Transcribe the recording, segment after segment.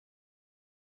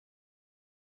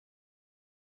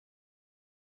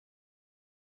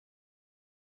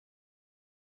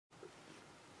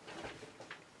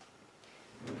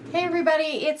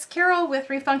everybody, it's Carol with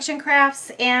Refunction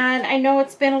Crafts, and I know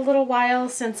it's been a little while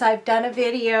since I've done a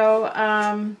video,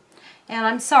 and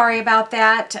I'm sorry about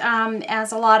that.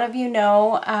 As a lot of you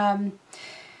know,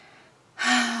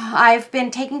 I've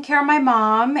been taking care of my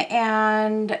mom,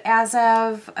 and as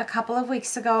of a couple of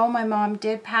weeks ago, my mom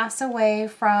did pass away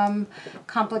from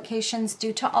complications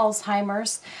due to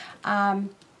Alzheimer's.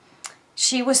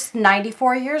 She was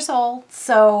 94 years old,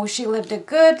 so she lived a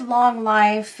good, long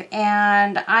life,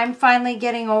 and I'm finally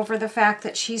getting over the fact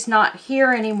that she's not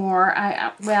here anymore.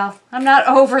 Well, I'm not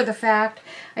over the fact.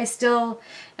 I still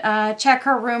check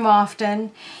her room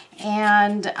often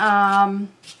and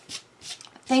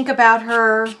think about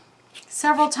her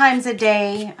several times a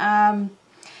day, and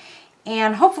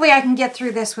hopefully I can get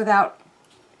through this without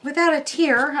a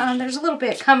tear. There's a little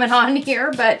bit coming on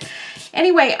here, but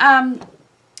anyway,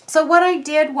 so what I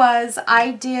did was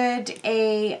I did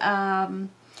an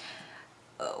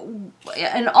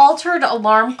altered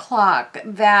alarm clock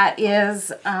that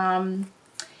is in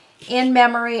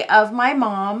memory of my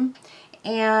mom.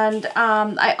 And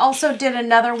I also did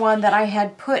another one that I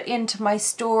had put into my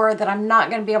store that I'm not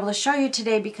going to be able to show you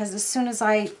today because as soon as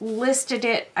I listed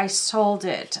it, I sold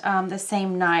it the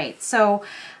same night. So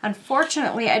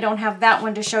unfortunately, I don't have that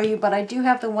one to show you, but I do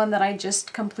have the one that I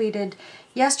just completed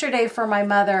yesterday for my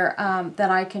mother that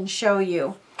I can show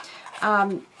you.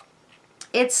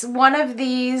 It's one of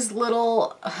these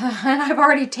little, and I've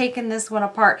already taken this one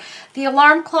apart, the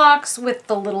alarm clocks with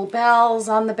the little bells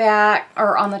on the back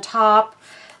or on the top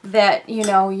that, you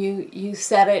know, you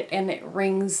set it and it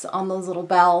rings on those little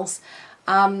bells.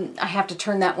 I have to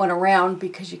turn that one around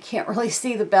because you can't really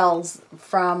see the bells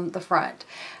from the front.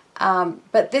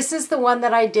 But this is the one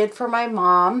that I did for my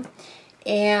mom.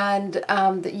 And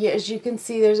as you can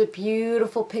see, there's a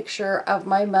beautiful picture of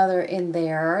my mother in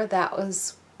there. That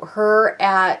was her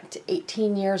at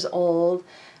 18 years old,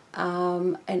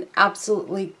 an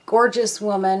absolutely gorgeous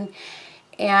woman.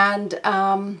 And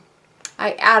I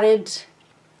added,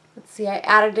 let's see, I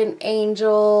added an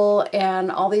angel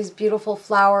and all these beautiful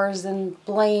flowers and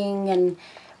bling and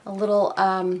a little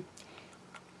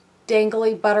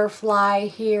dangly butterfly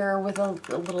here with a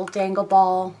little dangle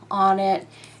ball on it.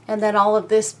 And then all of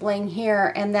this bling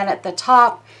here, and then at the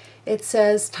top it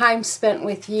says time spent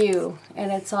with you,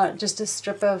 and it's on just a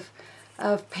strip of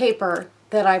paper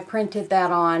that I printed that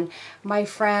on. My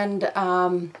friend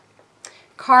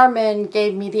Carmen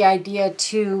gave me the idea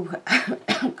to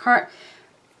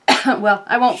well,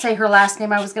 I won't say her last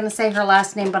name. I was going to say her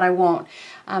last name, but I won't,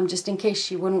 just in case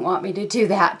she wouldn't want me to do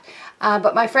that.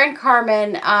 But my friend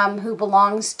Carmen, who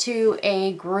belongs to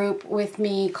a group with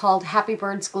me called Happy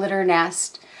Birds Glitter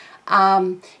Nest,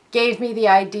 gave me the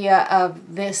idea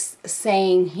of this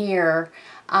saying here,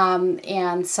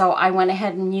 and so I went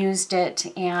ahead and used it,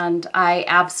 and I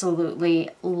absolutely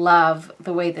love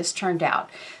the way this turned out.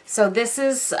 So this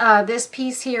is this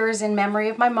piece here is in memory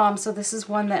of my mom, so this is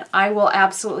one that I will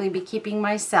absolutely be keeping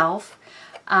myself,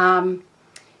 and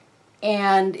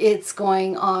it's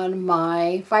going on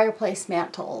my fireplace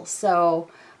mantle. So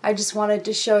I just wanted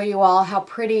to show you all how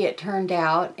pretty it turned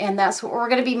out, and that's what we're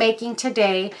going to be making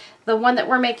today. The one that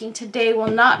we're making today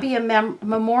will not be a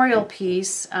memorial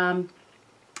piece.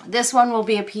 This one will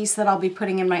be a piece that I'll be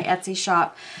putting in my Etsy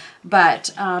shop,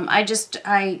 but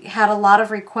I had a lot of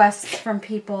requests from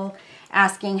people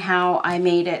asking how I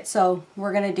made it, so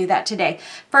we're going to do that today.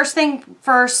 First thing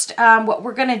first, what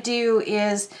we're going to do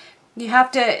is you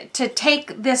have to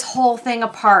take this whole thing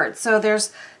apart. So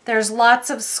there's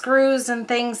lots of screws and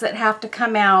things that have to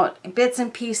come out, bits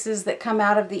and pieces that come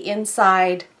out of the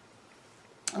inside.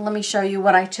 And let me show you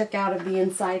what I took out of the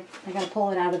inside. I gotta pull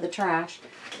it out of the trash.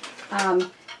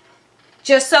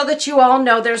 Just so that you all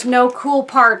know, there's no cool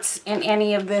parts in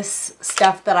any of this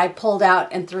stuff that I pulled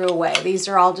out and threw away. These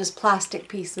are all just plastic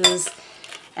pieces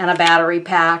and a battery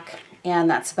pack, and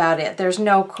that's about it. There's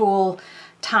no cool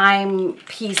time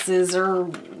pieces or,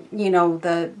 you know,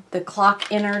 the clock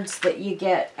innards that you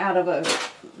get out of a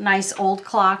nice old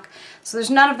clock. So there's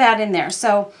none of that in there.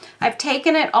 So I've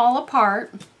taken it all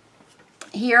apart.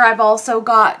 Here I've also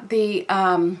got the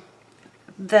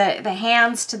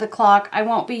hands to the clock. I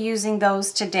won't be using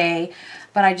those today,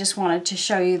 but I just wanted to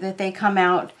show you that they come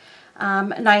out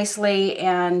nicely,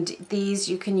 and these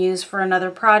you can use for another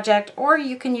project, or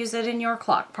you can use it in your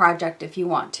clock project if you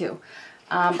want to.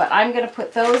 But I'm going to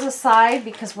put those aside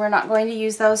because we're not going to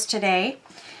use those today.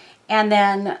 And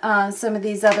then some of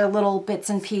these other little bits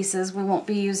and pieces, we won't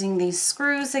be using these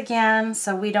screws again,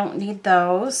 so we don't need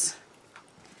those.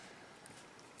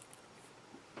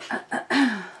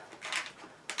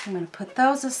 I'm going to put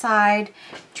those aside,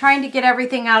 trying to get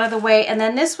everything out of the way. And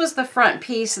then this was the front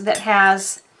piece that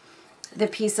has the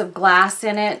piece of glass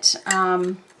in it.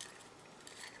 And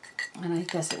I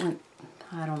guess it went,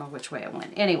 I don't know which way it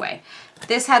went. Anyway,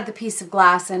 this had the piece of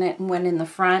glass in it and went in the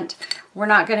front. We're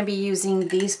not going to be using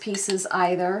these pieces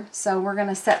either, so we're going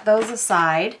to set those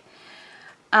aside.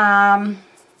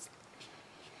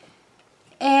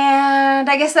 And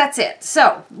I guess that's it.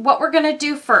 So what we're going to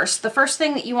do first, the first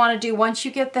thing that you want to do once you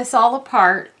get this all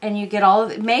apart and you get all of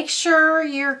it, make sure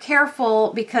you're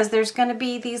careful because there's going to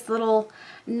be these little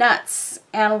nuts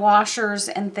and washers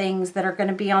and things that are going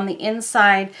to be on the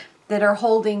inside that are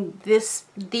holding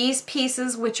these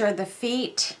pieces, which are the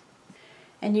feet.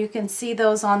 And you can see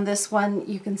those on this one.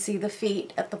 You can see the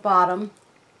feet at the bottom.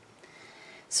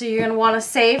 So you're going to want to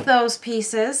save those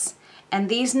pieces. And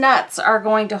these nuts are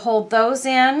going to hold those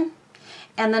in,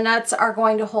 and the nuts are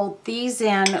going to hold these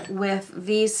in with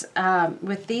these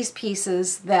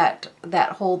pieces that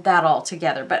hold that all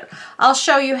together. But I'll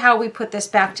show you how we put this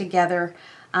back together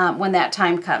when that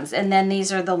time comes. And then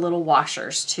these are the little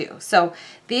washers too. So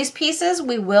these pieces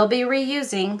we will be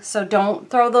reusing, so don't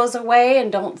throw those away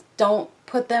and don't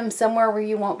put them somewhere where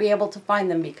you won't be able to find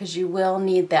them because you will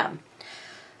need them.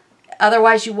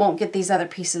 Otherwise, you won't get these other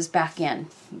pieces back in.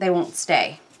 They won't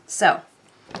stay. So,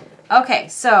 okay,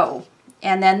 so,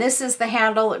 and then this is the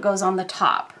handle that goes on the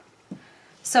top.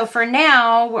 So for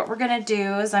now, what we're going to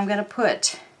do is I'm going to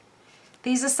put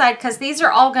these aside because these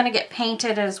are all going to get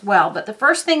painted as well. But the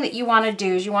first thing that you want to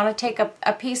do is you want to take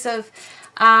a piece of,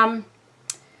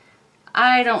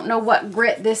 I don't know what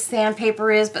grit this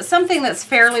sandpaper is, but something that's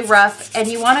fairly rough, and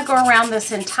you want to go around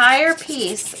this entire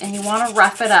piece and you want to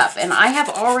rough it up. And I have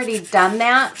already done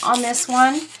that on this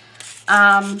one,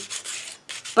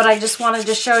 but I just wanted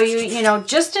to show you, you know,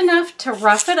 just enough to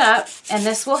rough it up, and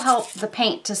this will help the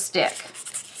paint to stick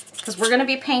because we're going to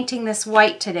be painting this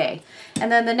white today.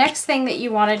 And then the next thing that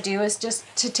you want to do is just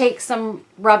to take some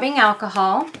rubbing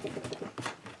alcohol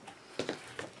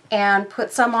and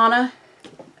put some on a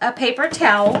paper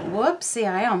towel.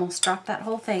 Whoopsie, I almost dropped that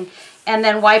whole thing. And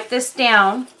then wipe this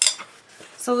down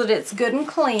so that it's good and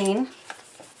clean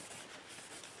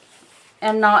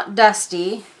and not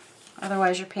dusty.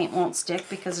 Otherwise your paint won't stick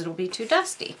because it'll be too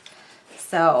dusty.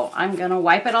 So I'm going to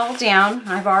wipe it all down.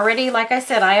 I've already, like I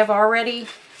said, I have already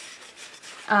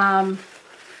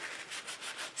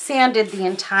sanded the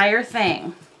entire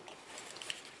thing.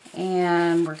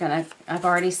 And I've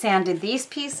already sanded these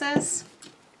pieces.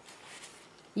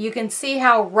 You can see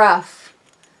how rough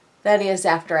that is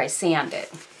after I sand it.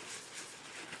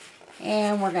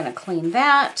 And we're going to clean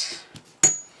that.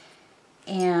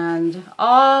 And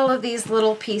all of these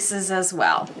little pieces as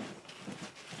well.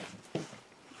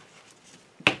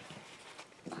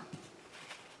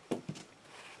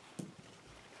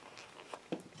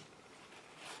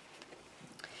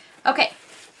 Okay,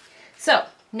 so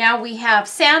now we have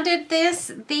sanded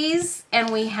these, and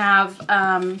we have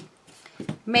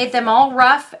made them all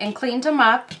rough and cleaned them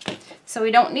up. So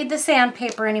we don't need the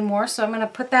sandpaper anymore, so I'm going to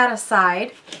put that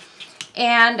aside.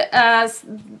 And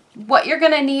what you're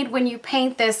going to need when you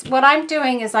paint this, what I'm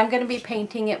doing is I'm going to be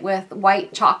painting it with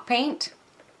white chalk paint.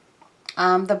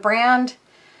 The brand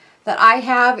that I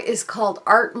have is called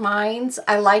Art Minds.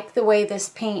 I like the way this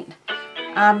paint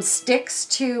sticks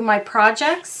to my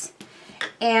projects,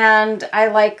 and I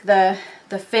like the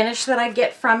finish that I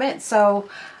get from it. So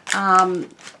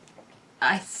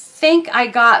I think I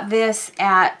got this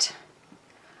at,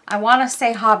 I want to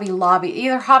say Hobby Lobby,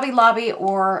 either Hobby Lobby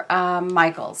or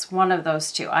Michael's, one of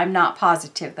those two. I'm not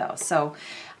positive though, so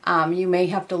you may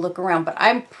have to look around, but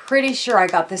I'm pretty sure I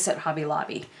got this at Hobby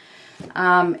Lobby.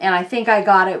 And I think I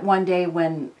got it one day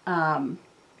when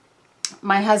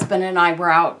my husband and I were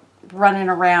out running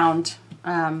around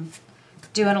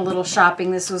doing a little shopping.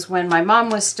 This was when my mom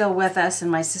was still with us and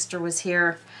my sister was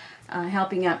here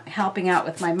helping out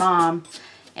with my mom,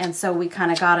 and so we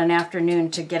kind of got an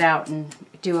afternoon to get out and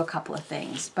do a couple of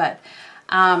things. But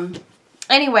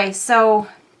anyway, so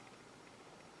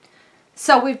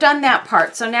we've done that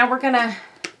part. So now I'm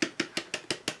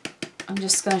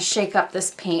just gonna shake up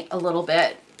this paint a little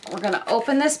bit. We're gonna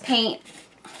open this paint,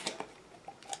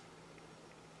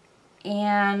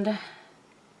 and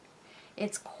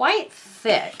it's quite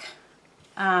thick.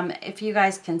 If you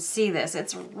guys can see this,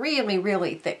 it's really,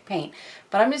 really thick paint.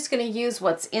 But I'm just going to use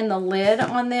what's in the lid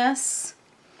on this.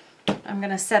 I'm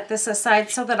going to set this aside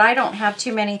so that I don't have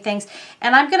too many things.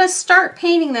 And I'm going to start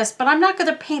painting this, but I'm not going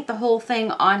to paint the whole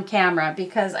thing on camera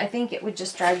because I think it would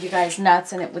just drive you guys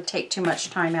nuts and it would take too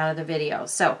much time out of the video.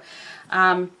 So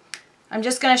I'm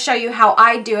just going to show you how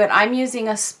I do it. I'm using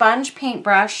a sponge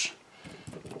paintbrush,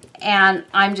 and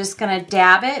I'm just going to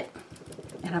dab it.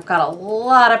 And I've got a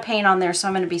lot of paint on there, so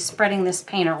I'm going to be spreading this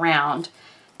paint around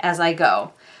as I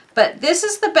go. But this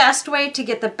is the best way to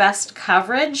get the best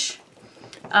coverage.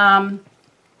 And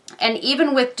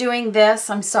even with doing this,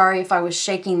 I'm sorry if I was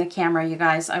shaking the camera, you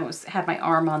guys. I had my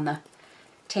arm on the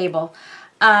table.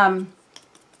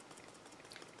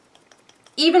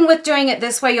 Even with doing it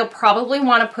this way, you'll probably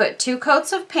want to put 2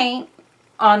 coats of paint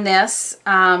on this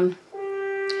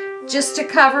just to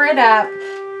cover it up.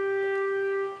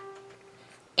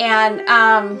 And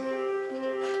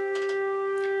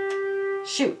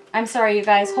shoot, I'm sorry, you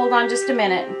guys. Hold on just a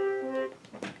minute.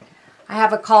 I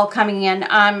have a call coming in,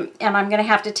 and I'm going to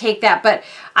have to take that. But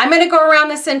I'm going to go around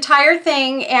this entire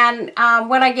thing, and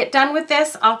when I get done with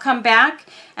this, I'll come back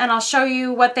and I'll show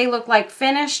you what they look like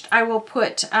finished. I will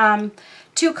put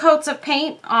 2 coats of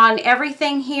paint on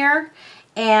everything here,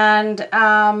 and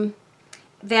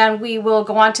then we will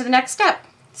go on to the next step.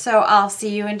 So I'll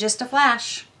see you in just a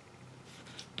flash.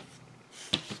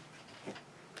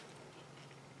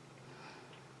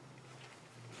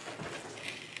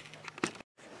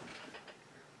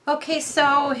 Okay,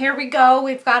 so here we go.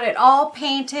 We've got it all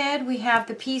painted. We have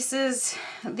the pieces,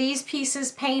 these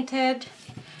pieces painted,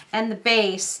 and the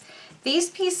base.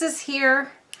 These pieces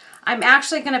here, I'm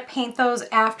actually going to paint those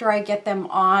after I get them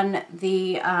on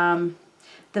the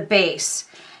base.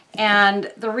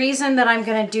 And the reason that I'm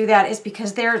going to do that is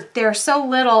because they're so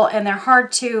little and they're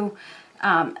hard to,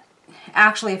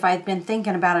 actually, if I'd been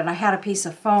thinking about it, I had a piece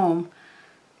of foam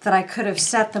that I could have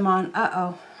set them on,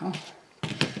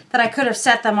 that I could have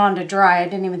set them on to dry. I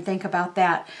didn't even think about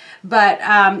that. But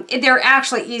they're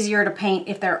actually easier to paint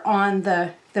if they're on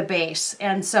the base.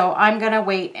 And so I'm going to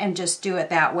wait and just do it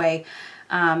that way.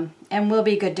 And we'll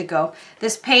be good to go.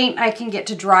 This paint I can get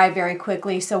to dry very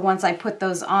quickly. So once I put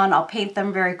those on, I'll paint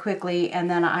them very quickly. And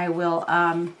then I will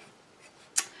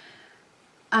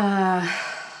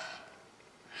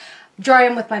dry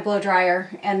them with my blow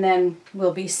dryer. And then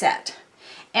we'll be set.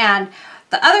 And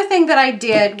the other thing that I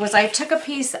did was I took a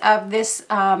piece of this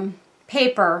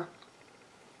paper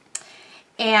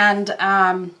and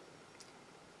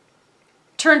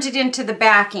turned it into the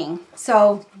backing.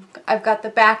 So I've got the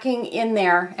backing in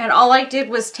there, and all I did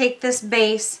was take this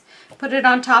base, put it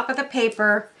on top of the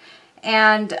paper,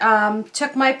 and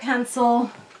took my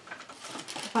pencil,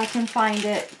 if I can find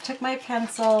it, took my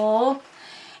pencil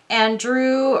and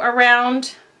drew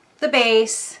around the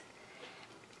base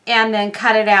and then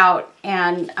cut it out.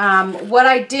 And what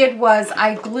I did was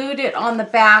I glued it on the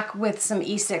back with some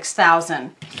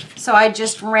E6000. So I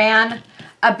just ran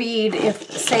a bead.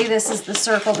 If, say this is the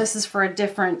circle, this is for a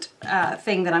different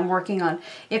thing that I'm working on.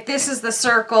 If this is the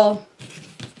circle,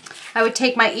 I would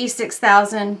take my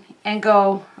E6000 and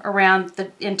go around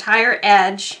the entire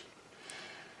edge,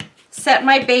 set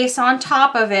my base on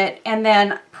top of it, and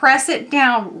then press it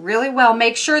down really well.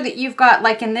 Make sure that you've got,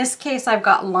 like in this case, I've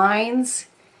got lines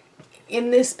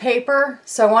in this paper,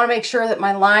 so I want to make sure that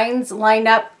my lines line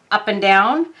up and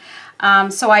down.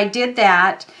 So I did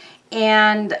that,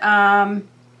 and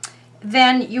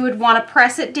then you would want to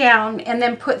press it down and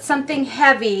then put something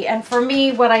heavy. And for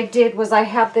me, what I did was I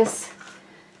have this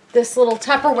little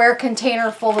Tupperware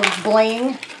container full of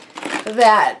bling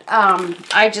that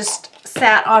I just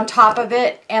sat on top of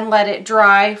it and let it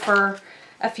dry for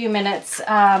a few minutes,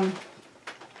 and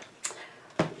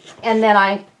then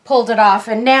I pulled it off.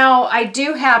 And now I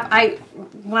do have,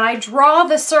 when I draw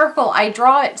the circle, I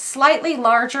draw it slightly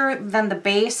larger than the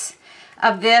base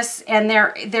of this, and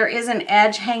there is an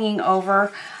edge hanging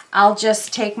over. I'll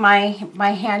just take my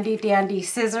handy dandy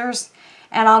scissors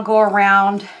and I'll go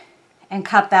around and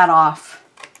cut that off.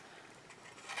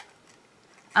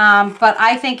 But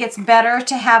I think it's better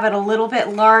to have it a little bit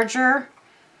larger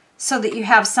so that you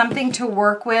have something to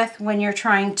work with when you're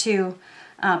trying to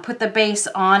put the base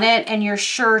on it, and you're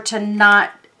sure to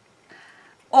not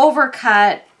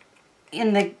overcut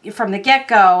from the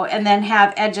get-go and then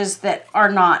have edges that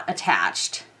are not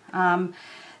attached.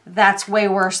 That's way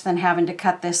worse than having to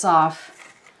cut this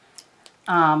off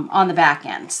on the back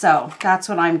end. So that's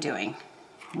what I'm doing.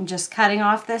 I'm just cutting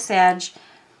off this edge.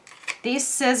 These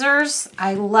scissors,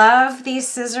 I love these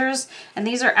scissors, and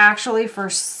these are actually for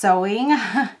sewing.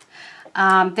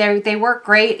 They work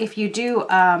great if you do.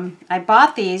 I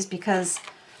bought these because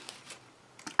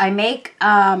I make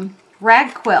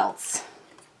rag quilts,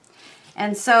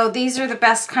 and so these are the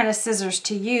best kind of scissors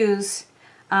to use.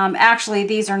 Actually,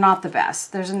 these are not the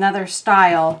best. There's another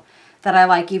style that I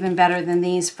like even better than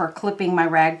these for clipping my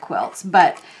rag quilts,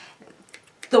 but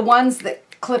the ones that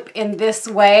clip in this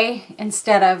way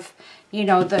instead of, you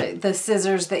know, the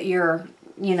scissors that your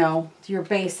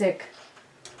basic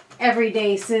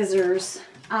everyday scissors,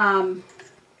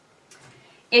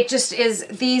 it just is,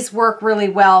 these work really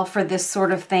well for this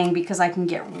sort of thing because I can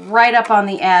get right up on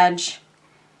the edge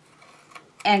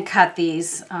and cut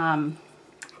these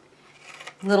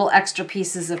little extra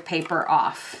pieces of paper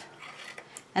off.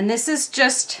 And this is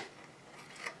just,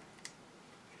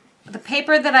 the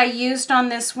paper that I used on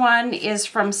this one is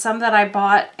from some that I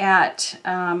bought at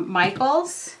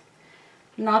Michael's.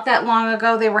 Not that long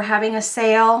ago, they were having a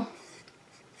sale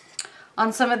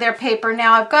on some of their paper.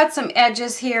 Now I've got some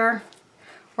edges here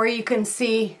where you can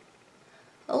see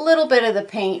a little bit of the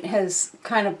paint has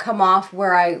kind of come off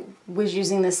where I was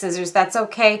using the scissors. That's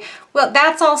okay. Well,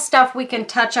 that's all stuff we can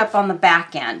touch up on the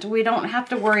back end. We don't have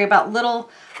to worry about little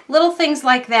things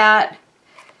like that.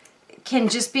 Can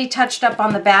just be touched up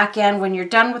on the back end. When you're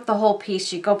done with the whole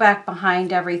piece, you go back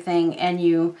behind everything and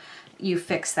you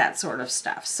fix that sort of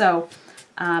stuff. So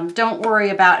don't worry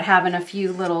about having a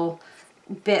few little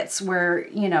bits where,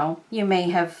 you know, you may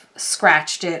have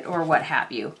scratched it or what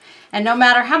have you. And no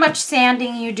matter how much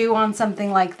sanding you do on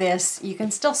something like this, you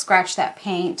can still scratch that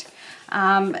paint.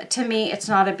 To me, it's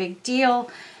not a big deal.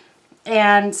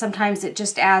 And sometimes it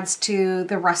just adds to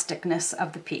the rusticness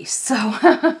of the piece. So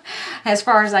as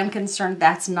far as I'm concerned,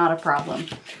 that's not a problem.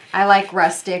 I like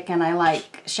rustic and I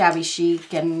like shabby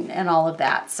chic and all of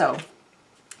that. So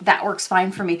that works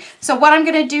fine for me. So what I'm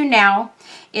going to do now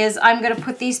is I'm going to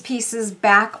put these pieces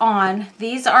back on.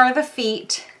 These are the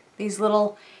feet, these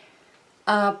little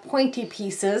pointy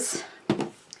pieces.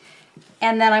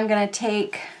 And then I'm going to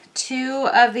take two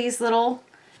of these little,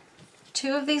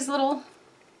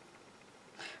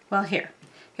 well,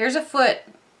 here's a foot,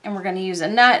 and we're going to use a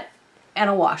nut and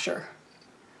a washer.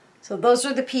 So those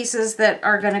are the pieces that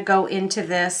are going to go into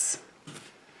this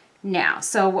now.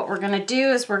 So what we're going to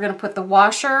do is we're going to put the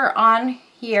washer on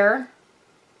here.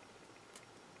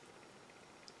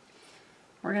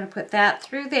 We're going to put that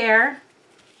through there,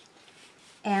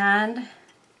 and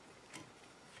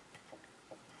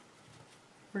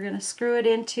we're going to screw it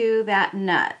into that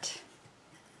nut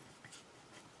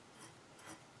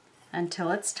until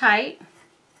it's tight.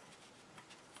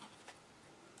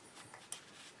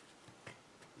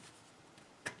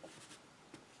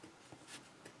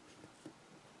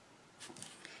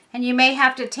 And you may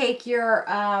have to take your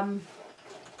a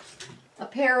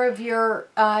pair of your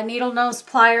needle nose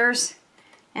pliers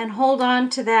and hold on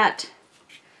to that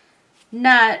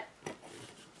nut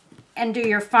and do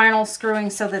your final screwing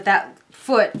so that that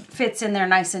foot fits in there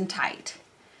nice and tight.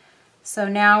 So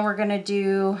now we're going to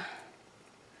do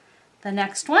the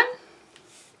next one,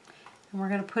 and we're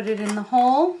going to put it in the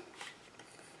hole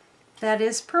that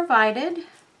is provided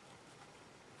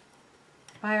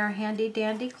by our handy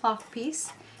dandy clock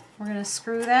piece. We're going to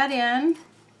screw that in, and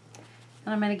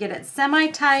I'm going to get it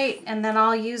semi-tight, and then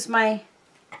I'll use my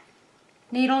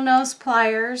needle nose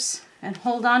pliers and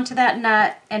hold on to that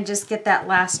nut and just get that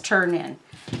last turn in.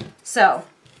 So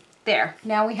there,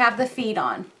 now we have the feet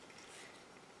on.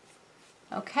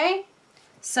 Okay,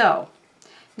 so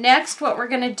next what we're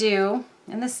going to do,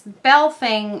 and this bell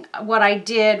thing, what I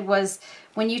did was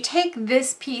when you take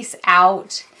this piece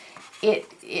out, let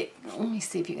me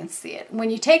see if you can see it.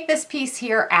 When you take this piece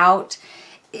here out,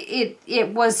 it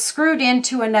was screwed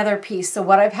into another piece. So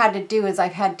what I've had to do is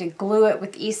I've had to glue it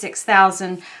with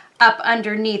E6000 up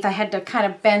underneath. I had to kind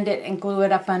of bend it and glue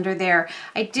it up under there.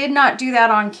 I did not do that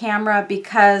on camera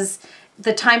because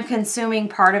the time-consuming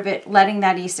part of it, letting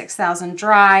that E6000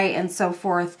 dry and so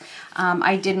forth,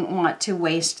 I didn't want to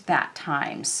waste that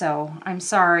time. So I'm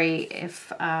sorry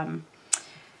if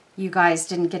you guys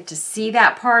didn't get to see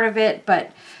that part of it,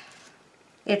 but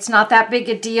it's not that big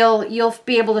a deal. You'll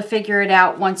be able to figure it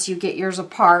out once you get yours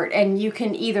apart, and you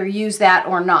can either use that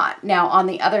or not. Now on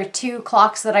the other two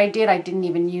clocks that I didn't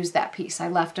even use that piece. I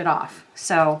left it off.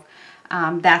 So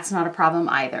that's not a problem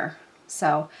either.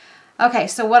 So, okay,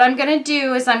 so what I'm going to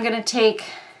do is I'm going to take,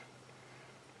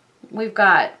 we've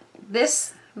got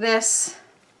this, this,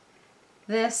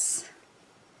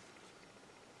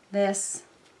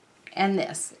 and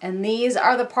this. And these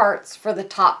are the parts for the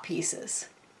top pieces.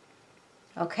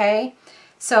 Okay,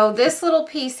 so this little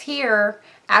piece here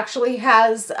actually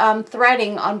has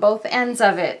threading on both ends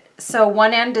of it. So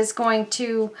one end is going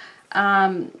to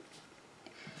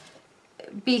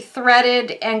be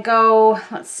threaded and go,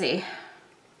 let's see,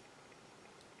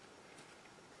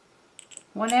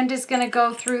 one end is going to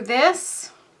go through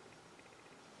this.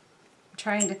 I'm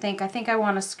trying to think, I think I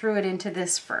want to screw it into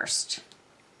this first.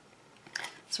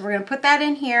 So we're going to put that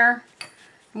in here.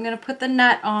 I'm going to put the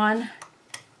nut on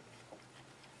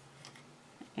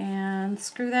and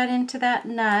screw that into that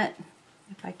nut,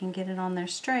 if I can get it on there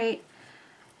straight.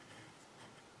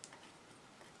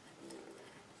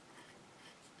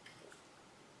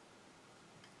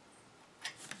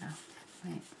 Oh,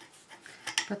 wait.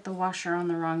 Put the washer on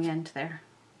the wrong end there.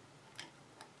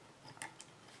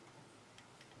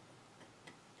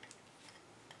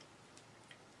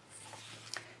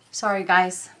 Sorry,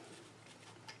 guys.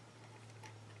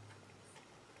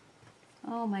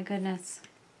 Oh my goodness.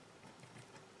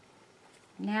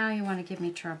 Now you want to give me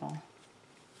trouble.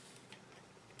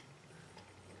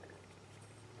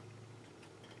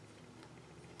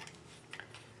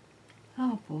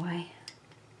 Oh boy.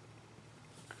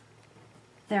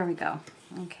 There we go.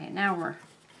 Okay, now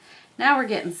we're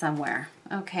getting somewhere.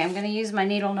 Okay, I'm going to use my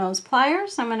needle nose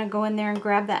pliers. I'm going to go in there and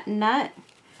grab that nut,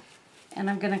 and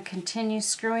I'm going to continue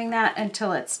screwing that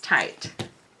until it's tight.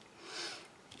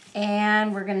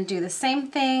 And we're going to do the same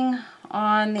thing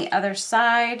on the other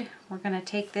side. We're going to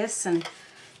take this and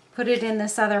put it in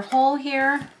this other hole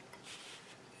here.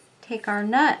 Take our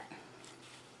nut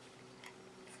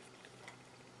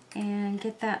and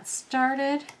get that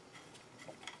started.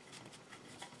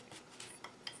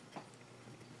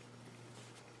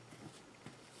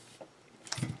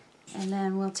 And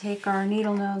then we'll take our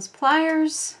needle nose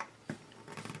pliers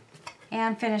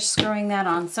and finish screwing that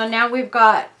on. So now we've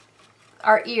got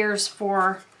our ears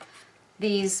for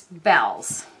these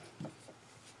bells.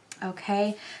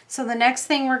 Okay, so the next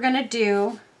thing we're going to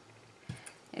do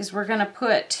is we're going to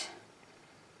put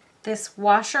this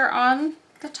washer on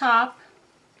the top.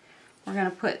 We're going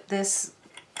to put this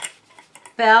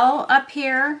bell up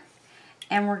here,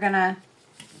 and we're going to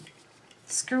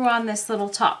screw on this little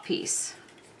top piece.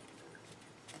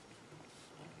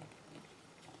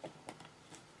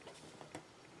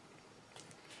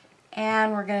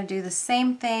 And we're going to do the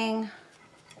same thing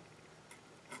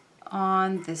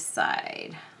on this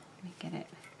side. Let me get it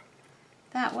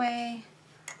that way.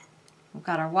 We've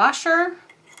got our washer,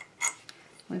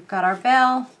 we've got our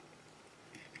bell,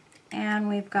 and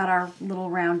we've got our little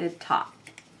rounded top.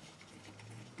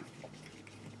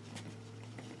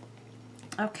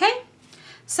 Okay,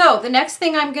 so the next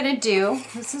thing I'm going to do,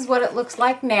 this is what it looks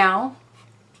like now,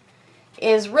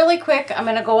 is really quick. I'm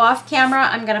going to go off camera.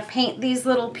 I'm going to paint these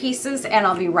little pieces, and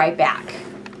I'll be right back.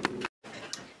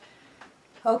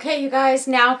 Okay, you guys,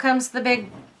 now comes the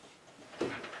big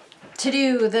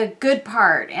to-do, the good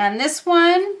part. And this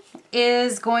one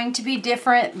is going to be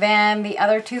different than the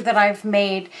other two that I've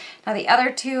made. Now the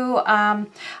other two,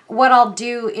 what I'll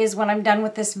do is when I'm done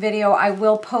with this video, I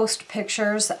will post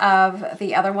pictures of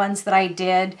the other ones that I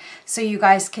did so you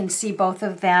guys can see both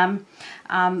of them.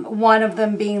 One of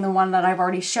them being the one that I've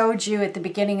already showed you at the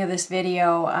beginning of this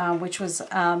video, which was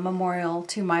a memorial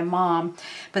to my mom.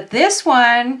 But this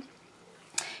one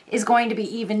is going to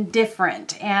be even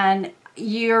different, and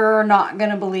you're not going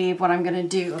to believe what I'm going to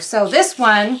do. So this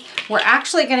one, we're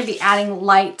actually going to be adding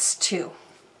lights to.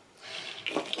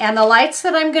 And the lights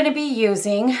that I'm going to be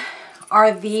using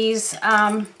are these,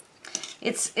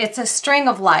 it's a string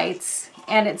of lights,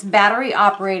 and it's battery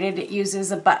operated. It uses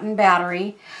a button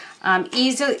battery.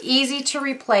 Easy to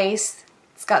replace.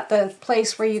 It's got the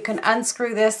place where you can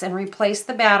unscrew this and replace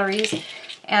the batteries.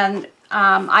 And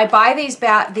I buy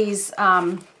these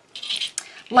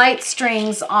light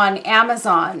strings on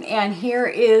Amazon, and here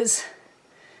is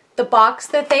the box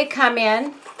that they come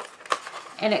in,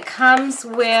 and it comes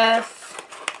with,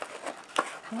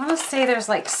 I want to say there's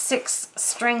like 6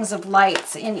 strings of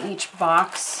lights in each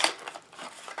box.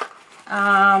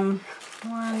 1,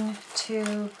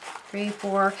 2, 3,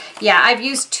 4. Yeah, I've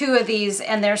used 2 of these,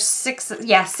 and there's 6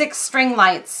 string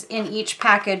lights in each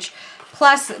package.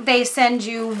 Plus they send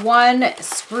you 1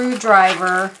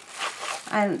 screwdriver,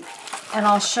 and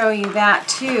I'll show you that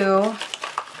too,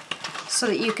 so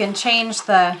that you can change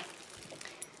the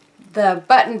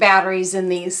button batteries in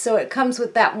these. So it comes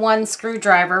with that 1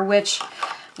 screwdriver, which,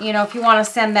 you know, if you want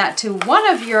to send that to one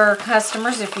of your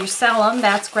customers, if you sell them,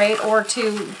 that's great, or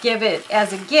to give it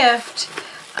as a gift.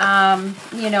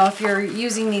 You know, if you're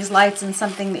using these lights in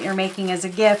something that you're making as a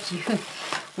gift,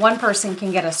 one person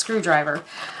can get a screwdriver.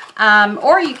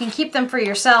 Or you can keep them for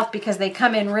yourself, because they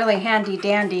come in really handy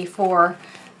dandy for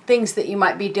things that you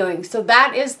might be doing. So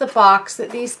that is the box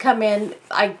that these come in.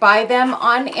 I buy them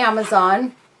on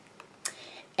Amazon,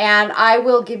 and I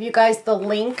will give you guys the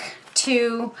link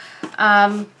to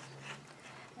Amazon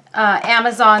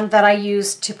that I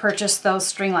used to purchase those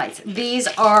string lights. These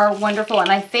are wonderful,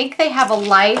 and I think they have a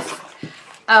life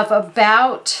of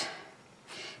about,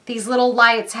 these little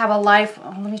lights have a life,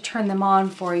 oh, let me turn them on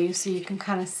for you so you can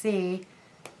kind of see.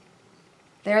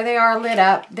 There they are lit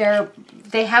up.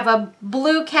 They have a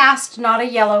blue cast, not a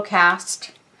yellow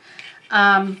cast.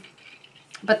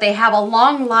 But they have a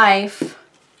long life.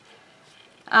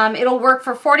 It'll work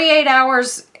for 48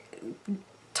 hours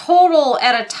total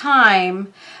at a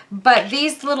time, but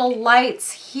these little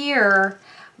lights here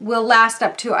will last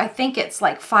up to, I think it's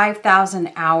like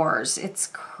 5,000 hours. It's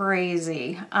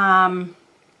crazy.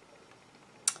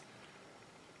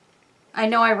 I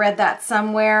know I read that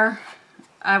somewhere.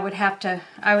 I would have to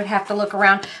look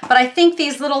around. But I think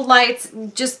these little lights,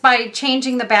 just by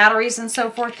changing the batteries and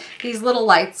so forth, these little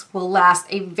lights will last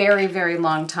a very, very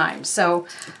long time. So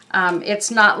it's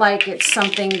not like it's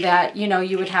something that, you know,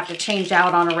 you would have to change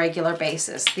out on a regular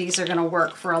basis. These are going to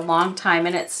work for a long time.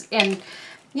 And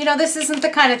you know, this isn't the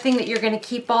kind of thing that you're going to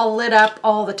keep all lit up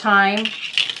all the time.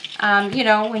 You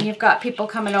know, when you've got people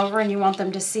coming over and you want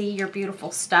them to see your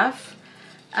beautiful stuff,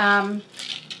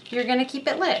 you're going to keep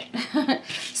it lit.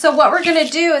 So what we're going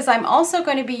to do is I'm also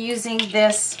going to be using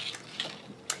this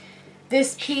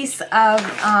piece of,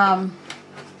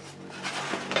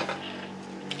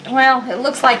 well, it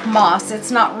looks like moss.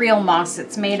 It's not real moss.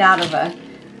 It's made out of a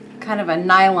kind of a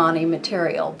nylon-y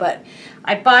material. But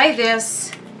I buy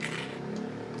this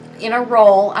in a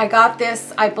roll. I got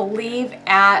this, I believe,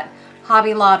 at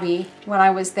Hobby Lobby when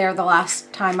I was there the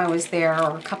last time I was there,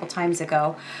 or a couple times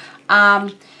ago.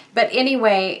 But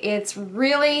anyway, it's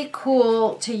really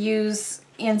cool to use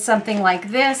in something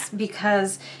like this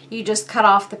because you just cut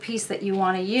off the piece that you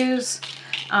want to use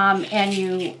and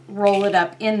you roll it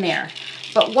up in there.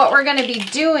 But what we're going to be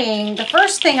doing, the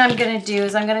first thing I'm going to do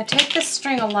is I'm going to take this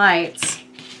string of lights,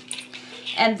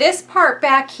 and this part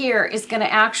back here is going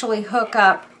to actually hook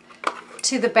up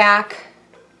to the back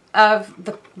of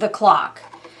the clock.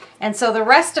 And so the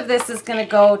rest of this is going to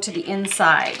go to the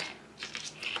inside.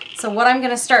 So what I'm going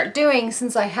to start doing,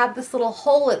 since I have this little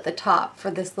hole at the top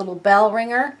for this little bell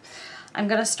ringer, I'm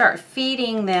going to start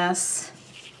feeding these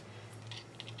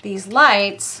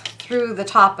lights through the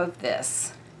top of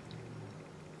this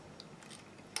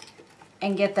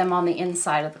and get them on the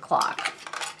inside of the clock.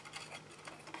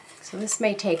 So this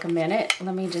may take a minute.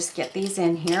 Let me just get these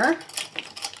in here.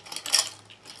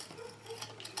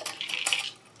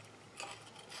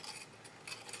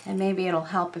 And maybe it'll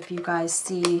help if you guys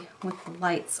see with the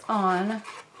lights on.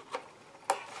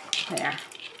 There.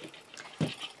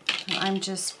 And I'm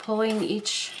just pulling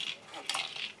each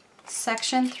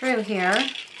section through here.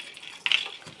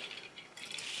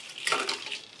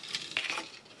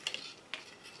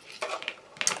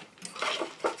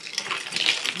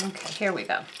 Okay, here we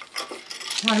go.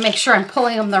 I want to make sure I'm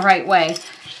pulling them the right way.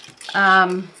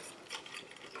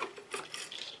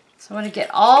 So I want to get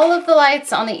all of the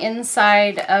lights on the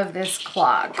inside of this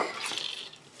clock.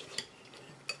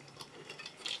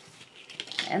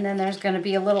 And then there's going to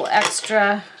be a little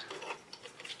extra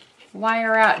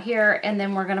wire out here, and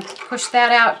then we're going to push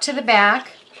that out to the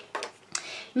back,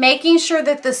 making sure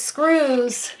that the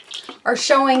screws are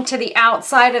showing to the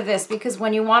outside of this, because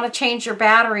when you want to change your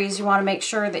batteries, you want to make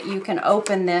sure that you can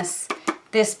open this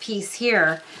piece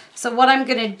here. So what I'm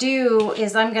going to do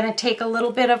is I'm going to take a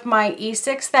little bit of my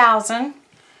E6000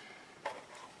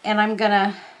 and I'm going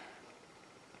to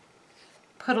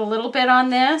put a little bit on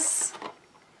this.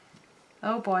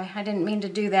 Oh boy, I didn't mean to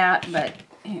do that, but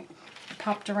it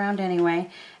popped around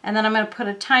anyway. And then I'm going to put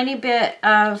a tiny bit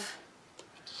of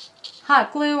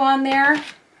hot glue on there.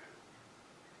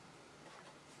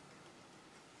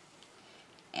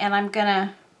 And I'm going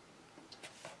to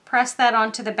press that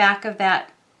onto the back of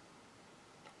that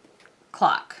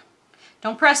clock.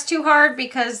 Don't press too hard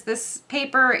because this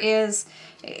paper it's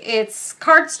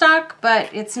cardstock, but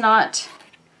it's not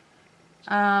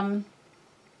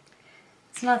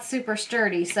super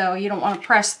sturdy, so you don't want to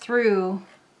press through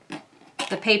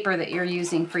the paper that you're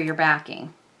using for your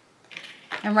backing.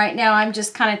 And right now I'm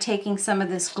just kind of taking some of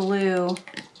this glue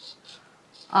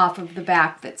off of the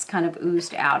back that's kind of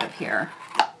oozed out of here,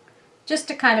 just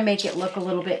to kind of make it look a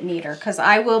little bit neater, because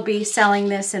I will be selling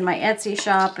this in my Etsy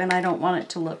shop and I don't want it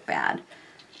to look bad.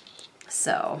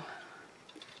 So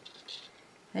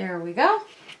there we go.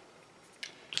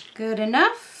 Good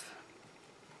enough.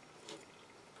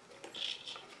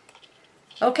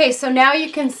 Okay, so now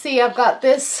you can see I've got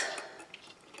this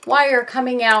wire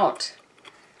coming out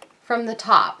from the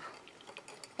top,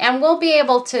 and we'll be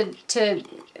able to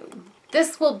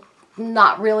this will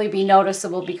not really be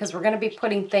noticeable because we're going to be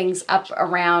putting things up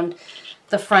around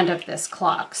the front of this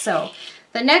clock. So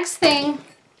the next thing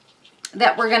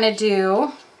that we're going to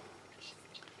do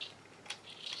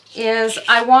is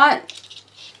I want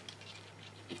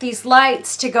these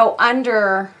lights to go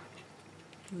under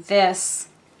this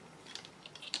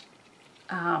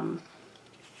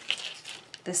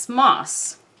this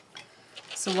moss.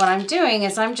 So what I'm doing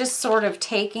is I'm just sort of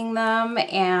taking them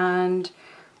and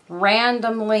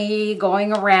randomly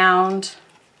going around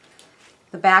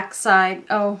the back side.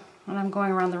 Oh, and I'm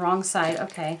going around the wrong side.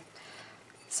 Okay.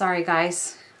 Sorry,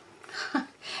 guys.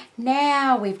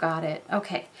 Now we've got it.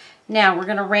 Okay. Now we're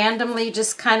going to randomly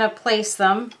just kind of place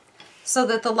them so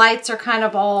that the lights are kind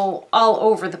of all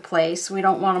over the place. We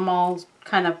don't want them all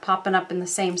kind of popping up in the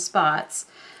same spots.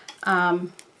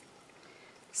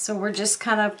 So we're just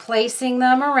kind of placing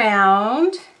them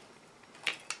around.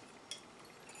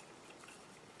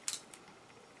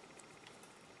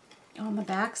 On the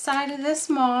back side of this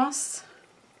moss.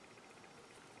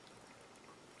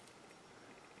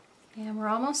 And we're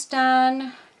almost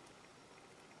done.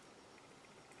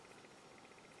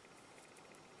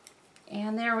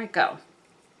 And there we go.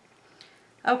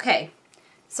 Okay,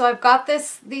 so I've got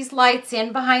these lights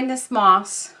in behind this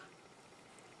moss.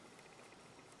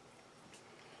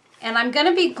 And I'm going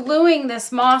to be gluing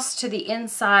this moss to the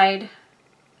inside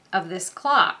of this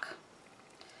clock.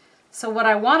 So what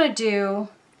I want to do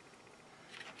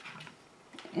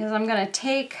is I'm going to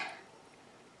take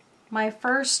my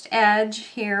first edge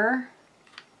here,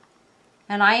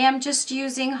 and I am just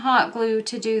using hot glue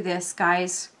to do this,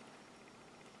 guys.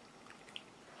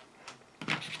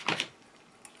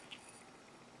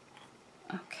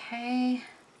 Okay,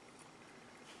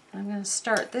 I'm going to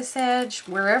start this edge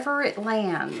wherever it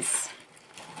lands.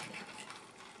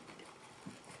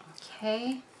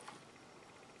 Okay,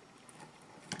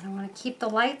 I want to keep the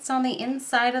lights on the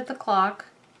inside of the clock.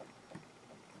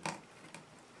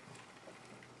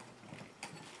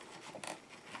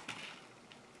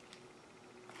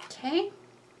 Okay.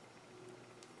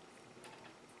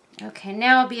 Okay,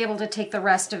 now I'll be able to take the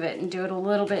rest of it and do it a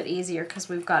little bit easier because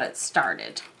we've got it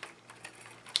started.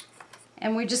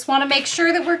 And we just want to make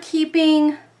sure that we're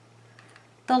keeping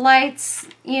the lights,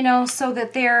 you know, so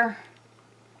that they're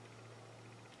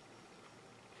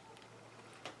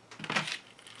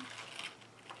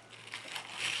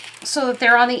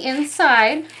on the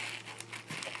inside.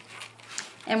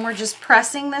 And we're just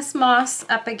pressing this moss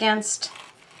up against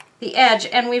the edge,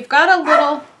 and we've got a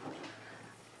little,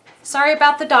 sorry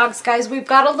about the dogs, guys, we've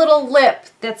got a little lip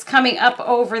that's coming up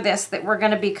over this that we're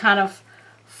going to be kind of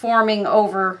forming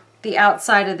over the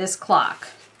outside of this clock.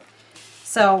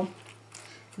 So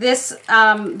this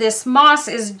this moss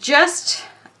is just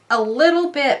a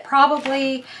little bit,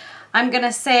 probably I'm going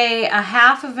to say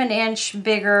 1/2 of an inch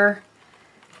bigger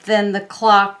than the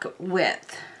clock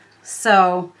width.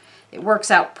 So it works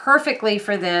out perfectly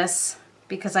for this,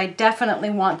 because I definitely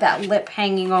want that lip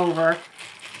hanging over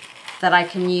that I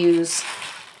can use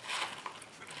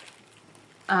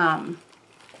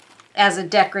as a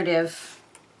decorative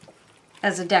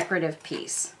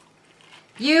piece.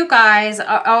 You guys,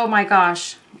 oh my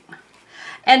gosh.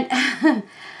 And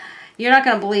you're not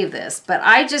going to believe this, but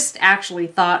I just actually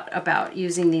thought about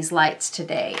using these lights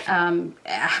today.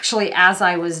 Actually, as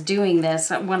I was doing this,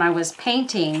 when I was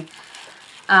painting,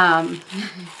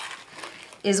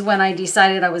 is when I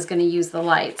decided I was going to use the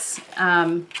lights,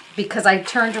 because I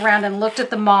turned around and looked at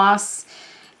the moss,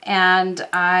 and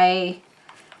I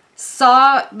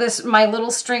saw my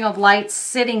little string of lights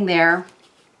sitting there,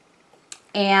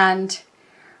 and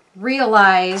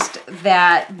realized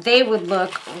that they would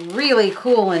look really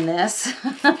cool in this.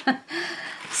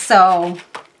 So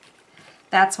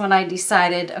that's when I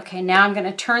decided, okay, now I'm going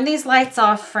to turn these lights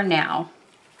off for now.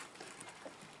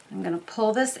 I'm going to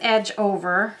pull this edge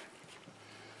over,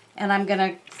 and I'm going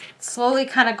to slowly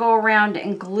kind of go around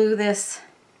and glue this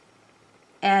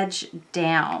edge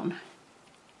down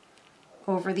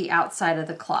over the outside of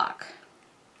the clock.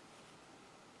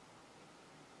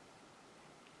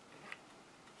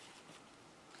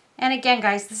 And again,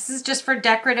 guys, this is just for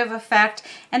decorative effect.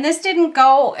 And this didn't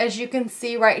go, as you can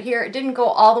see right here, it didn't go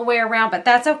all the way around, but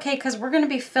that's okay because we're going to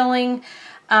be filling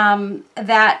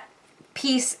that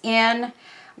piece in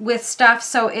with stuff,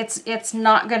 so it's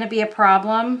not going to be a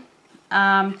problem.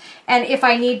 And if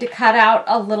I need to cut out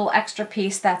a little extra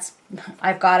piece,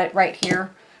 I've got it right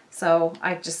here. So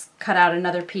I just cut out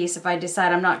another piece if I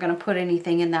decide I'm not going to put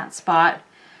anything in that spot.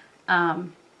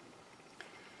 And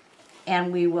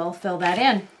we will fill that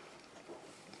in.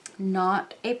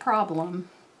 Not a problem.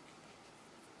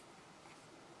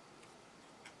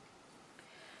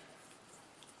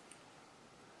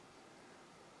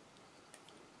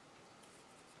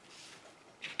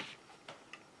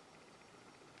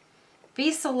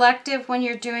 Be selective when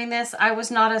you're doing this. I was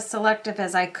not as selective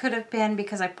as I could have been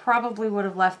because I probably would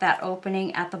have left that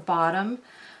opening at the bottom.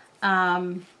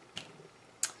 And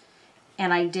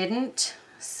I didn't.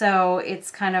 So it's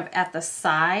kind of at the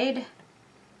side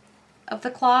of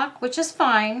the clock, which is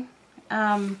fine.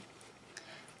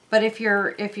 But if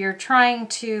you're trying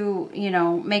to, you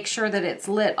know, make sure that it's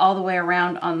lit all the way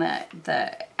around on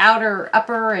the outer,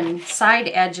 upper, and side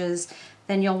edges,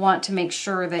 then you'll want to make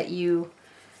sure that you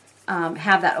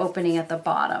have that opening at the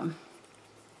bottom.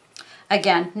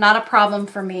 Again, not a problem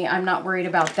for me. I'm not worried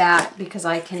about that because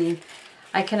I can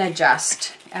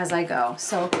adjust as I go.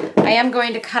 So I am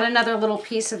going to cut another little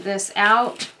piece of this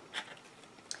out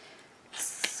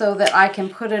so that I can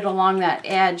put it along that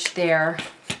edge there,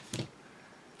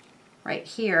 right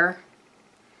here,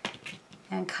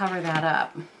 and cover that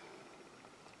up.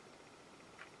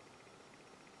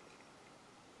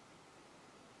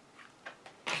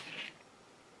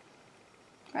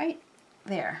 Right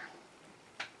there.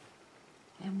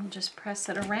 And we'll just press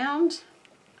it around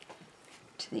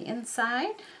to the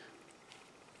inside.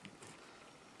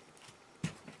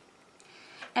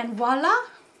 And voila!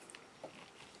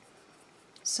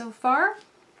 So far,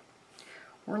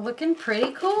 we're looking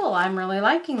pretty cool. I'm really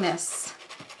liking this.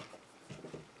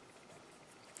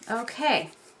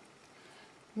 Okay,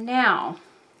 now,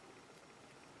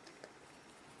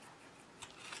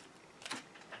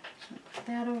 put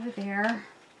that over there,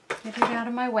 get it out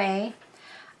of my way.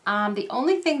 The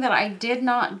only thing that I did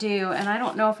not do, and I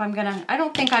don't know if I'm gonna, I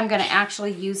don't think I'm gonna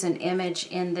actually use an image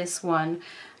in this one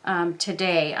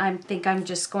today. I think I'm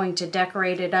just going to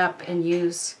decorate it up and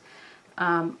use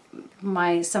some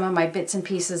of my bits and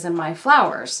pieces and my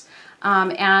flowers.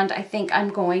 And I think I'm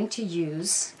going to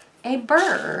use a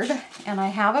bird, and I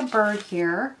have a bird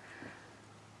here.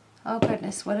 Oh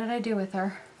goodness, what did I do with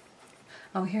her?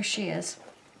 Oh, here she is.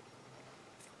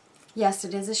 Yes,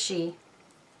 it is a she.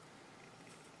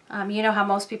 You know how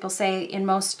most people say in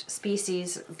most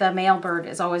species the male bird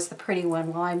is always the pretty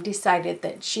one. Well, I've decided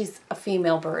that she's a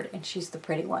female bird and she's the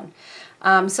pretty one.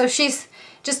 So she's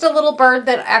just a little bird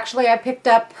that actually I picked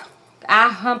up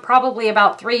probably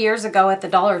about 3 years ago at the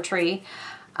Dollar Tree.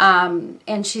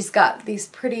 And she's got these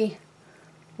pretty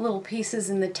little pieces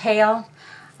in the tail.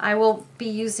 I will be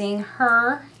using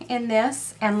her in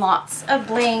this, and lots of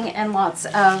bling and lots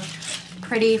of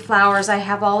pretty flowers. I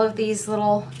have all of these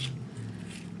little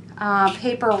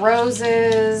paper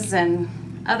roses and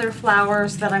other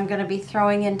flowers that I'm going to be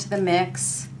throwing into the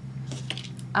mix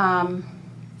to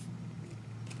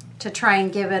try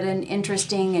and give it an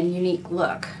interesting and unique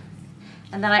look.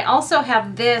 And then I also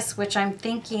have this, which I'm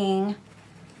thinking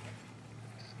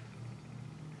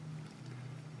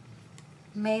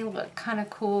may look kind of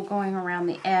cool going around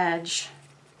the edge.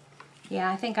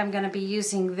 Yeah, I think I'm going to be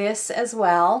using this as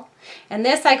well. And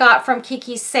this I got from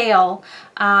Kiki's Sale.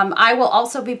 I will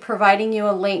also be providing you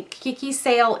a link. Kiki's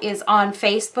Sale is on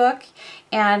Facebook,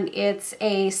 and it's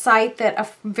a site that a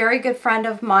very good friend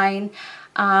of mine,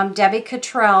 Debbie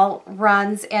Cottrell,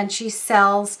 runs, and she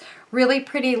sells really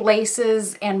pretty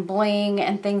laces and bling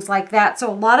and things like that. So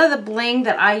a lot of the bling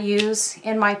that I use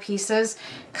in my pieces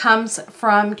comes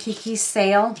from Kiki's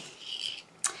Sale.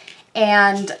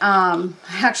 And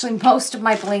actually most of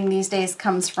my bling these days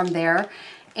comes from there.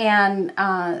 And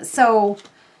so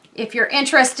if you're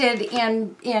interested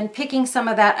in picking some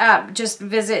of that up, just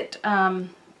visit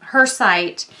her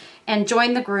site and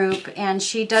join the group. And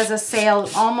she does a sale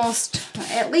almost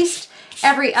at least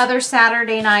every other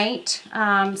Saturday night,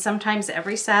 sometimes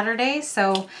every Saturday.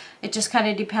 So it just kind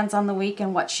of depends on the week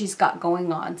and what she's got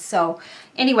going on. So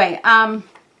anyway,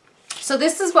 so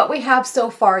this is what we have so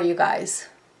far, you guys.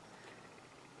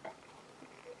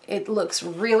 It looks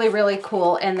really, really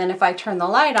cool. And then if I turn the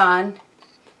light on,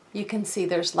 you can see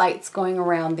there's lights going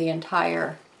around the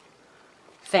entire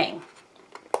thing.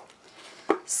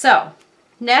 So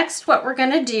next, what we're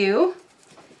going to do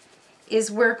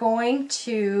is we're going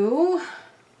to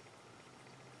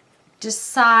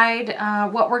decide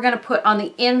what we're going to put on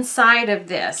the inside of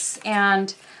this.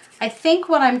 And I think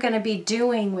what I'm going to be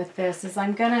doing with this is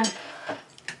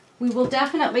we will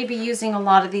definitely be using a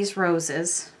lot of these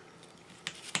roses.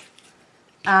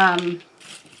 And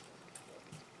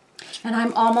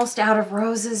I'm almost out of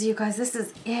roses, you guys. This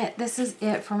is it. This is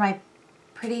it for my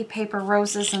pretty paper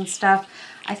roses and stuff.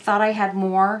 I thought I had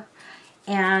more,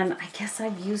 and I guess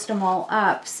I've used them all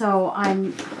up. So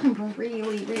I'm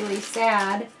really, really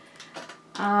sad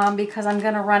because I'm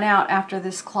going to run out after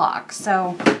this clock.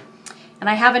 So, and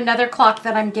I have another clock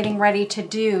that I'm getting ready to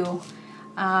do.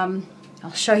 I'll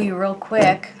show you real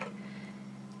quick.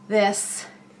 This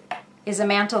is a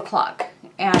mantle clock.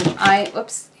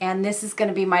 And this is going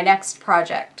to be my next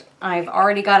project. I've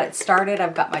already got it started.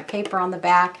 I've got my paper on the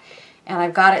back, and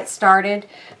I've got it started.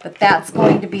 But that's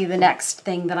going to be the next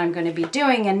thing that I'm going to be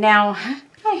doing. And now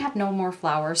I have no more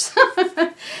flowers,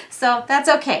 so that's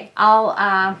okay.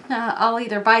 I'll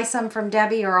either buy some from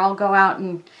Debbie, or I'll go out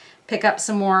and pick up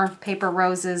some more paper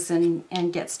roses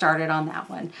and get started on that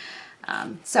one.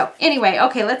 So anyway,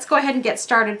 okay, let's go ahead and get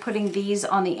started putting these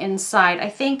on the inside. I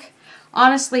think,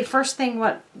 honestly, first thing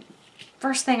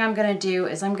I'm going to do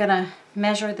is I'm going to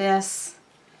measure this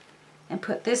and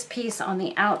put this piece on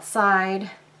the outside.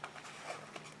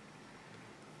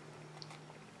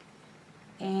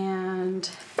 And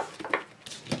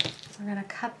we're going to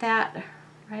cut that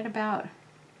right about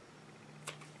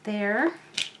there.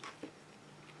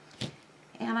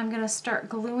 And I'm going to start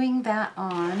gluing that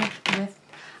on with,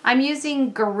 I'm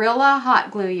using Gorilla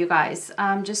hot glue, you guys.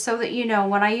 Just so that you know,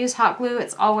 when I use hot glue,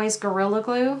 it's always Gorilla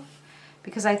Glue,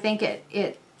 because I think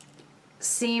it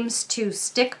seems to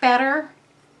stick better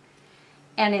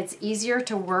and it's easier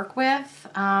to work with.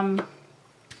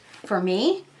 For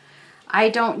me, I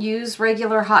don't use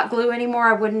regular hot glue anymore.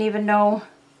 I wouldn't even know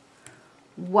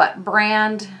what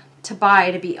brand to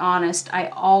buy, to be honest. I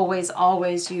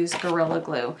always use Gorilla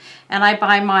Glue, and I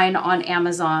buy mine on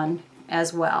Amazon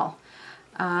as well.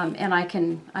 And I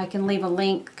can leave a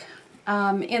link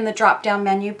in the drop down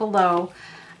menu below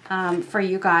for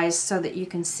you guys, so that you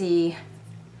can see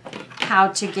how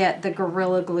to get the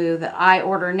Gorilla Glue that I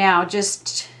order now.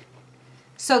 Just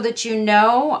so that you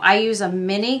know, I use a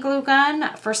mini glue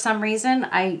gun. For some reason,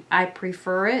 I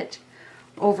prefer it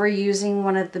over using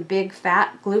one of the big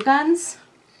fat glue guns.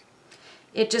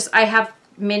 I have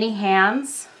mini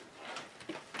hands,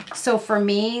 so for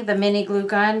me the mini glue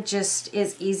gun just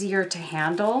is easier to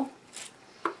handle,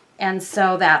 and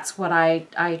so that's what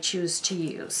I choose to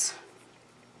use.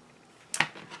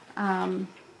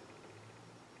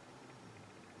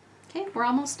 Okay, we're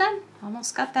almost done.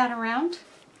 Almost got that around.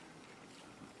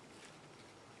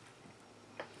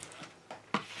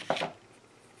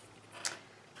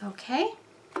 Okay,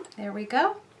 there we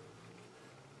go.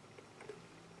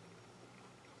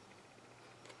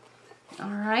 All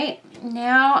right,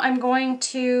 now I'm going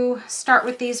to start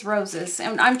with these roses,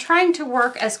 and I'm trying to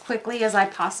work as quickly as I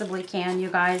possibly can, you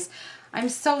guys. I'm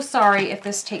so sorry if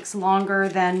this takes longer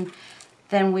than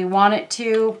we want it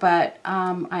to, but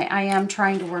I am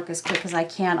trying to work as quick as I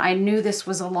can. I knew this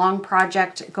was a long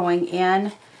project going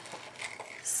in,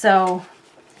 so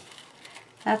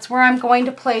that's where I'm going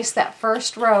to place that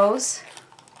first rose.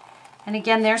 And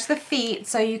again, there's the feet,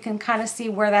 so you can kind of see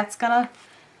where that's gonna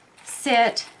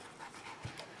sit.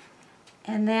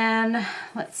 And then,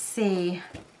 let's see.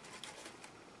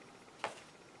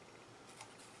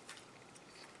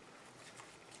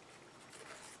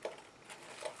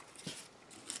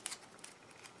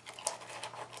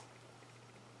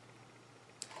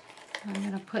 I'm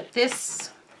going to put this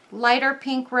lighter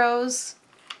pink rose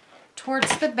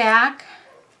towards the back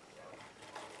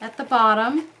at the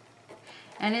bottom.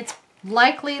 And it's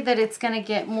likely that it's going to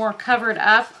get more covered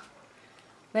up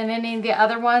than any of the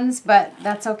other ones, but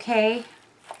that's okay.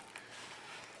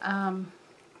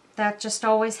 That just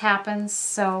always happens.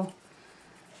 So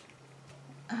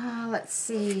let's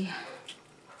see.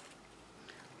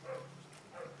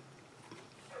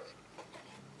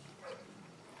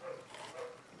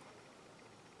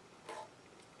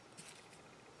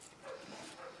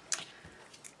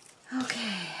 Okay.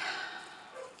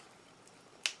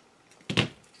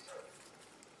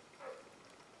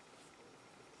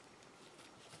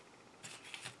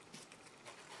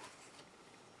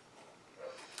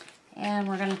 And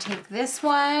we're going to take this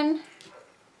one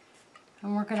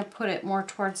and we're going to put it more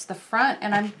towards the front.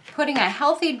 And I'm putting a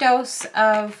healthy dose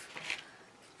of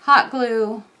hot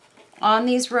glue on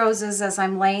these roses as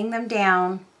I'm laying them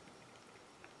down.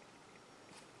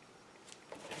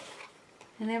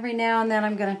 And every now and then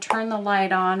I'm going to turn the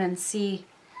light on and see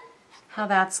how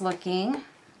that's looking.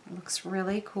 It looks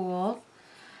really cool.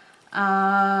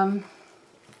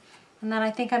 And then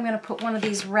I think I'm going to put one of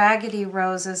these raggedy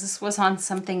roses. This was on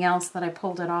something else that I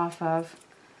pulled it off of.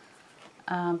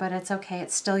 But it's okay.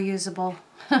 It's still usable.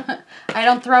 I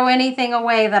don't throw anything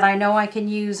away that I know I can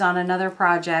use on another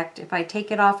project. If I take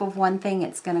it off of one thing,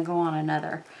 it's going to go on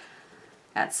another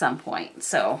at some point.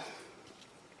 So,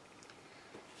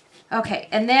 okay.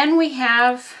 And then we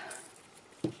have,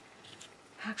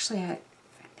 actually, I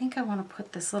think I want to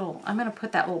put this little, I'm going to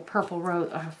put that little purple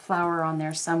rose flower on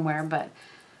there somewhere, but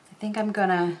I think I'm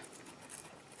gonna,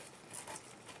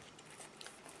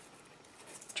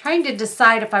 trying to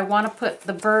decide if I want to put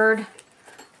the bird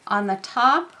on the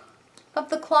top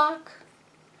of the clock,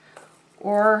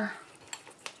 or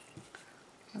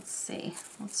let's see,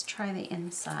 let's try the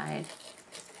inside.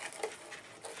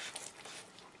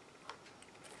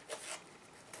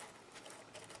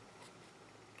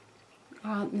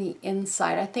 On the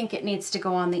inside, I think it needs to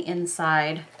go on the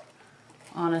inside,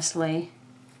 honestly.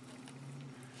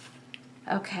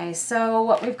 Okay, so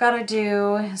what we've got to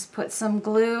do is put some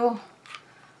glue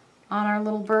on our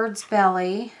little bird's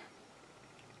belly.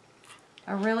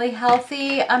 A really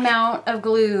healthy amount of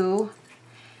glue.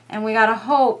 And we got to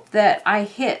hope that I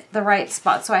hit the right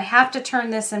spot. So I have to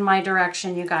turn this in my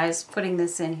direction, you guys, putting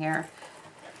this in here.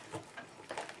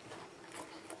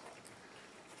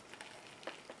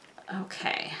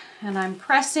 Okay, and I'm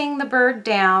pressing the bird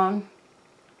down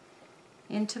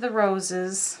into the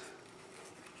roses.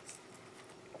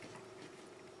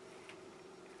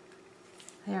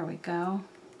 There we go.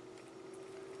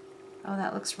 Oh,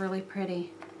 that looks really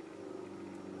pretty.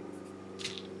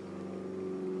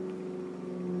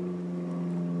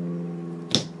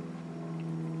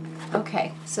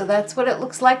 Okay, so that's what it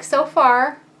looks like so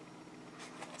far.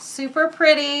 Super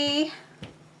pretty.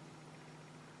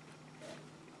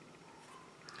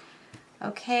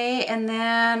 Okay, and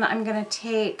then I'm gonna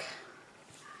take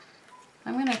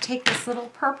this little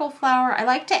purple flower. I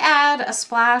like to add a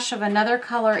splash of another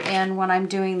color in when I'm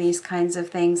doing these kinds of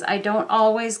things. I don't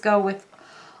always go with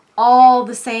all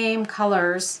the same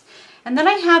colors. And then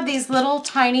I have these little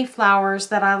tiny flowers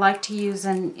that I like to use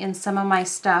in some of my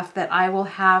stuff that I will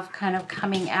have kind of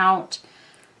coming out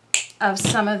of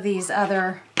some of these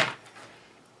other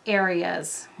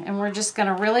areas. And we're just going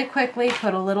to really quickly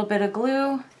put a little bit of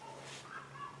glue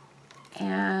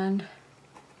and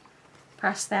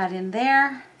press that in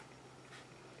there.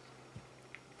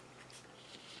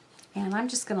 And I'm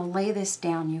just going to lay this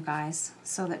down, you guys,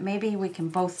 so that maybe we can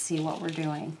both see what we're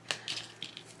doing.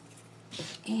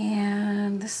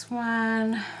 And this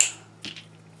one,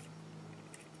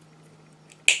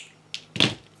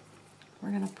 we're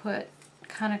going to put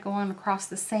kind of going across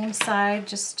the same side,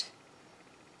 just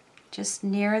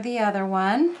near the other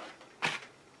one.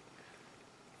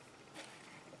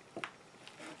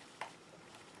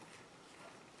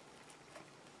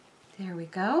 There we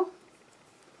go.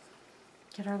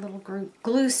 Get our little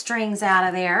glue strings out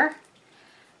of there.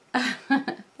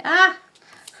 Ah!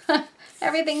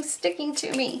 Everything's sticking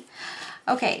to me.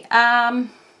 Okay,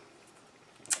 and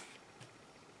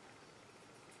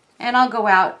I'll go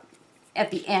out at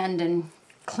the end and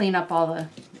clean up all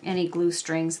any glue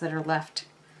strings that are left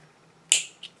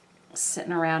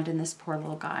sitting around in this poor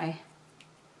little guy.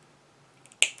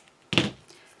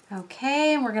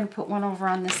 Okay, and we're going to put one over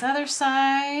on this other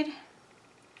side.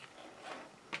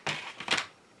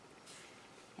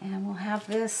 And we'll have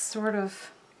this sort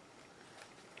of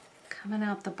coming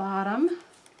out the bottom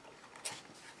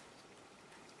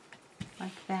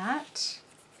like that.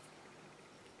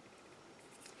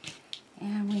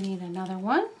 And we need another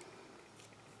one.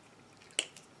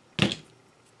 And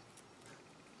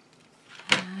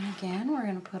again, we're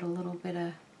going to put a little bit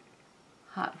of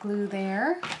hot glue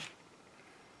there.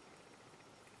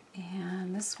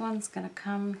 And this one's going to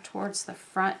come towards the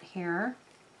front here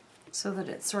so that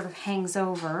it sort of hangs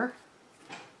over.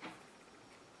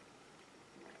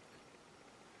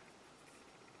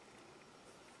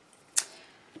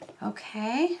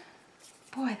 Okay,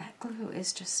 boy, that glue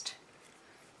is just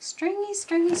stringy,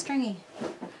 stringy, stringy.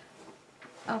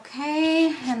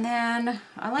 Okay, and then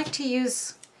I like to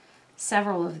use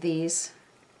several of these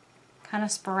kind of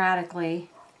sporadically.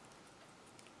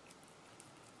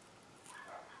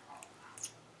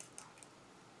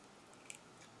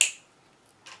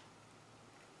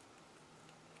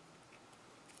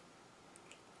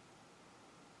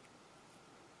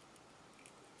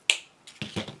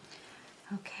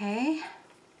 Okay,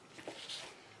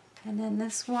 and then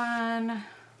this one,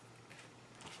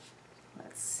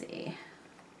 let's see,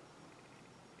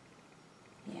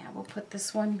 yeah, we'll put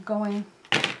this one going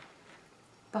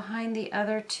behind the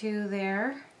other two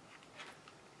there.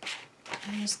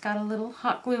 I just got a little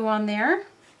hot glue on there,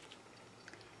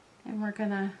 and we're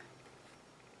gonna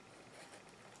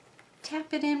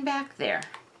tap it in back there.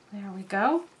 There we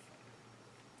go.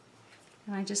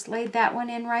 And I just laid that one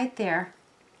in right there.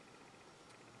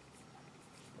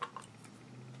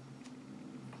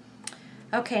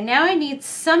 Okay, now I need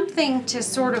something to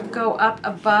sort of go up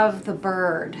above the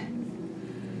bird.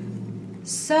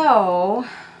 So,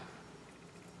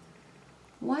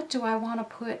 what do I want to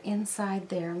put inside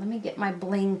there? Let me get my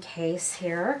bling case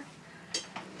here.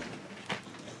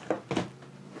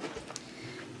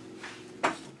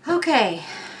 Okay.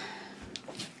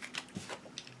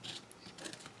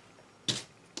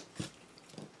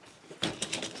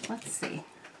 Let's see.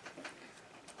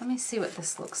 Let me see what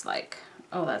this looks like.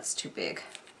 Oh, that's too big.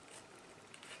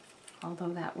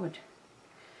 Although that would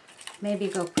maybe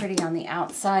go pretty on the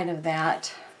outside of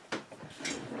that.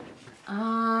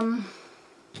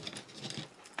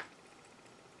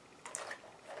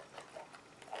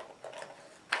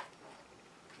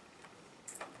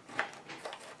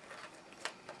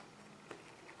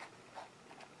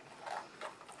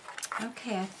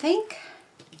 Okay, I think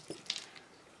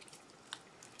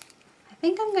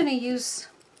I'm going to use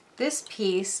this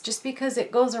piece just because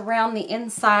it goes around the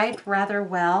inside rather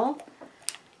well.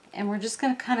 And we're just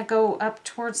going to kind of go up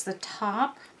towards the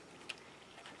top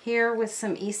here with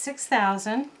some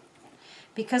E6000.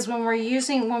 because when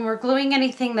we're gluing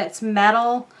anything that's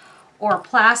metal or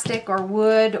plastic or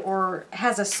wood or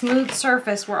has a smooth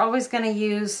surface, we're always going to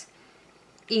use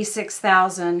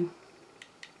E6000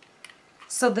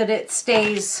 so that it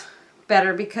stays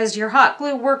better, because your hot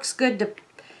glue works good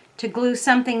to glue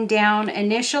something down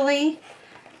initially,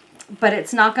 but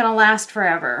it's not going to last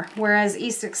forever, whereas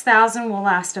E6000 will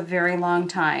last a very long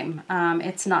time.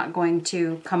 It's not going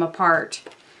to come apart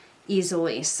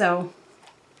easily. So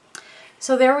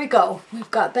there we go. We've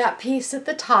got that piece at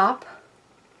the top.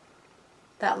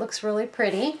 That looks really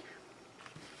pretty.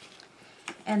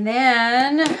 And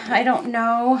then, I don't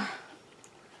know,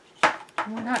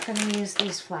 we're not going to use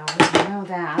these flowers, I know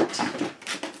that.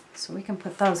 So we can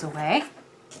put those away.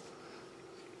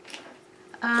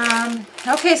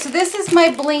 Okay, so this is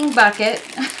my bling bucket.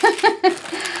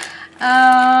 And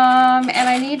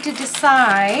I need to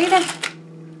decide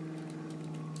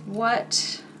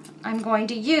what I'm going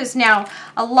to use. Now,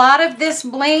 a lot of this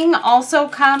bling also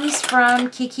comes from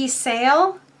Kiki's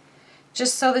sale,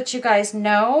 just so that you guys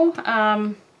know.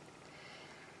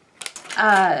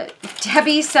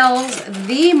 Debbie sells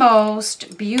the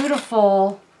most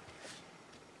beautiful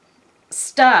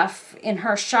stuff in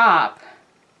her shop.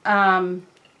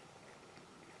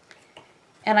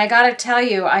 And I gotta tell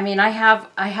you, I mean, I have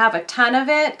a ton of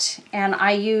it, and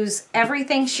I use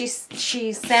everything she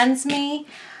sends me.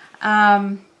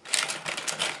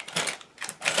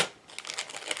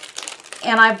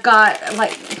 And I've got,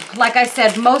 like I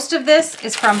said, most of this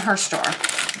is from her store.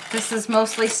 This is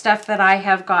mostly stuff that I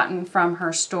have gotten from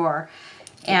her store.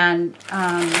 And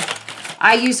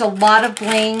I use a lot of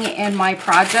bling in my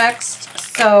projects.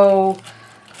 So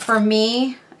for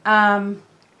me, I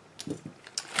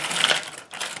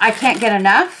can't get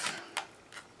enough.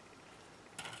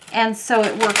 And so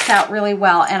it works out really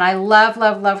well. And I love,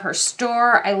 love, love her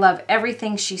store. I love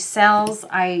everything she sells.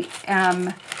 I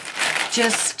am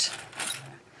just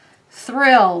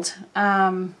thrilled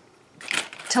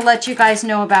to let you guys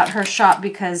know about her shop,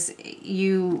 because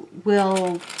you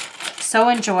will so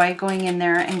enjoy going in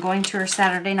there and going to her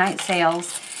Saturday night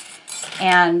sales.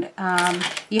 And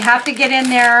you have to get in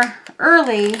there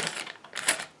early,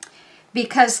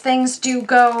 because things do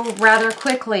go rather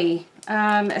quickly,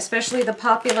 especially the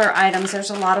popular items. There's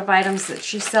a lot of items that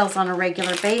she sells on a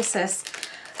regular basis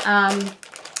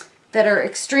that are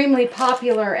extremely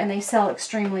popular, and they sell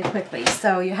extremely quickly.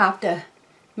 So you have to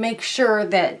make sure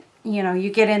that, you know, you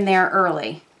get in there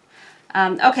early.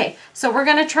 Okay, so we're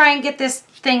going to try and get this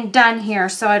thing done here.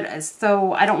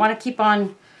 So I don't want to keep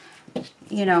on,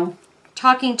 you know,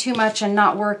 talking too much and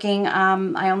not working.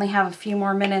 I only have a few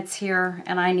more minutes here,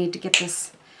 and I need to get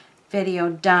this video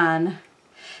done.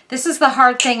 This is the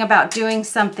hard thing about doing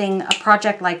something, a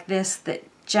project like this, that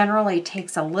generally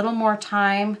takes a little more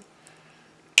time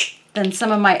than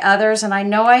some of my others. And I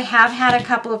know I have had a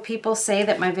couple of people say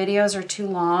that my videos are too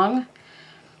long,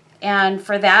 and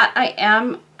for that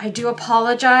I do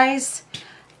apologize.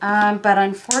 But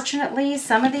unfortunately,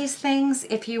 some of these things,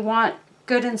 if you want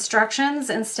good instructions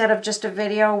instead of just a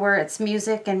video where it's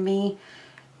music and me,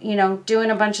 you know,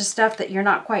 doing a bunch of stuff that you're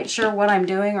not quite sure what I'm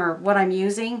doing or what I'm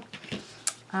using,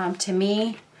 to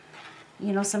me,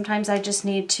 you know, sometimes I just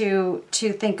need to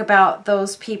think about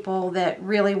those people that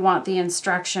really want the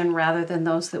instruction rather than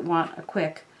those that want a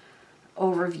quick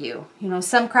overview. You know,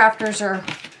 some crafters are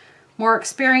more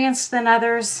experienced than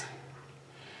others,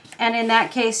 and in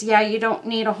that case, yeah, you don't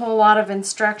need a whole lot of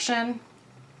instruction.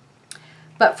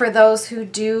 But for those who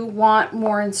do want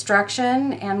more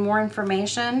instruction and more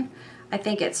information, I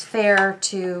think it's fair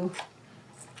to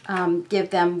give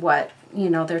them what, you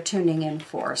know, they're tuning in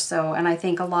for. So, and I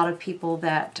think a lot of people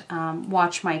that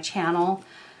watch my channel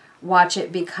watch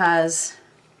it because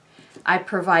I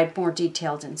provide more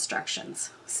detailed instructions.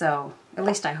 So, at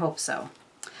least I hope so.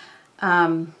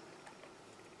 But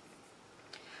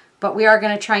we are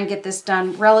going to try and get this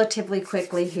done relatively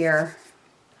quickly here.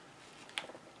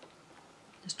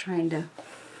 Just trying to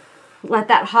let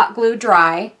that hot glue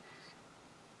dry.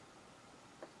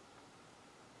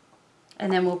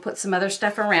 And then we'll put some other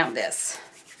stuff around this.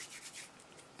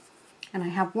 And I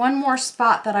have one more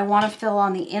spot that I want to fill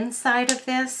on the inside of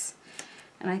this.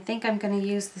 And I think I'm going to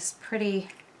use this pretty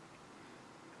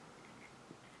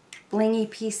blingy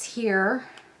piece here.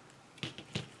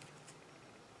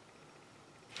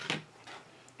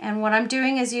 And what I'm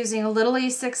doing is using a little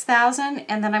E6000,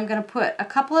 and then I'm going to put a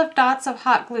couple of dots of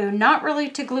hot glue, not really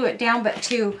to glue it down, but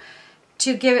to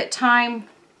give it time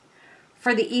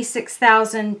for the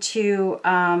E6000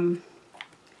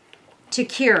 to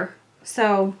cure.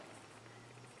 So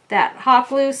that hot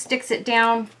glue sticks it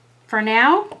down for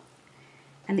now,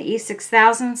 and the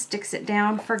E6000 sticks it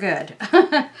down for good.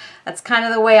 That's kind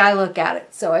of the way I look at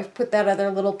it. So I've put that other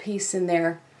little piece in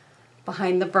there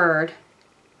behind the bird.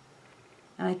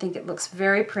 And I think it looks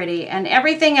very pretty. And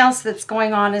everything else that's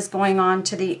going on is going on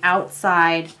to the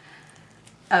outside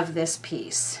of this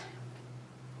piece.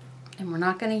 And we're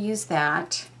not going to use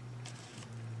that.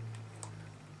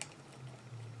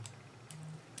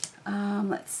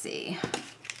 Let's see.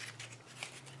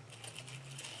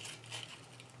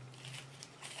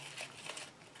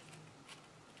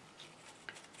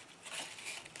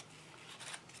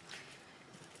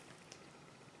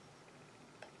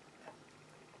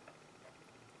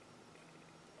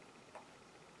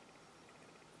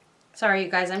 Sorry,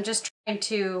 you guys, I'm just trying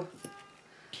to,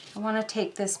 I want to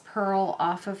take this pearl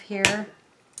off of here.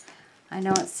 I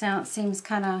know it seems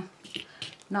kind of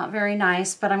not very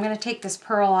nice, but I'm going to take this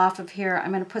pearl off of here. I'm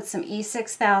going to put some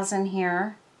E6000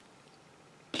 here,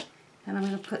 and I'm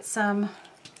going to put some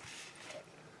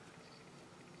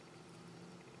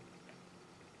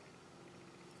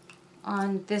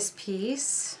on this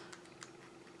piece,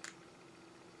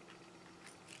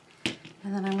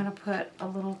 and then I'm going to put a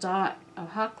little dot of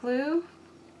hot glue,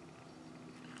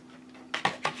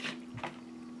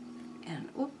 and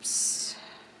oops.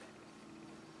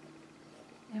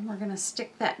 And we're going to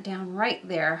stick that down right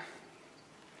there.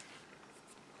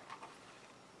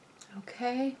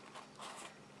 Okay,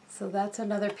 so that's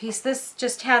another piece. This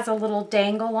just has a little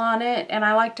dangle on it, and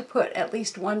I like to put at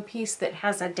least one piece that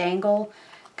has a dangle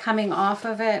coming off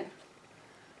of it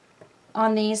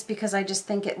on these, because I just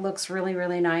think it looks really,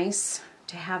 really nice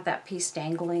to have that piece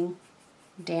dangling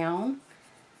down.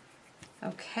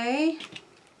 Okay,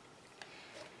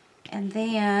 and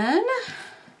then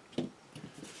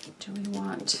do we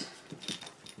want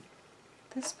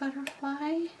this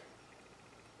butterfly?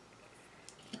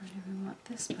 Or do we want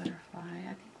this butterfly?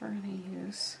 I think we're going to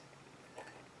use...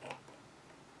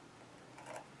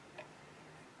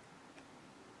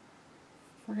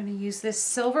 We're going to use this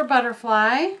silver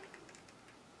butterfly.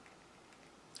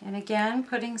 And again,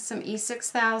 putting some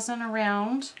E6000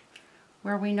 around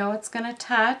where we know it's going to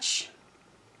touch.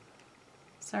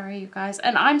 Sorry, you guys.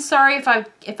 And I'm sorry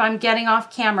if I'm getting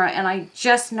off camera, and I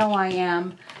just know I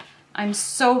am. I'm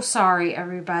so sorry,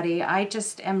 everybody. I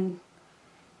just am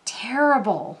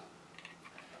terrible.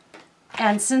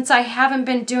 And since I haven't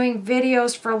been doing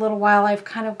videos for a little while, I've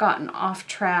kind of gotten off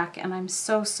track, and I'm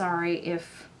so sorry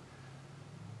if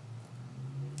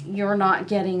you're not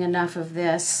getting enough of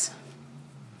this.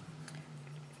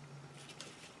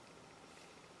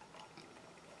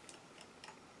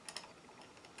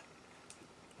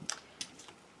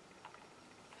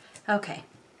 Okay,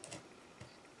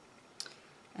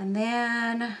 and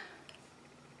then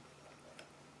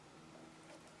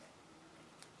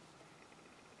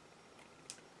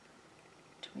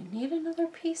do we need another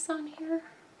piece on here?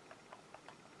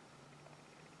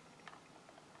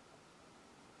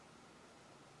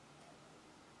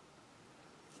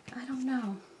 I don't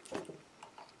know.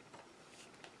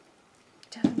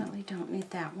 Definitely don't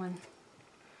need that one.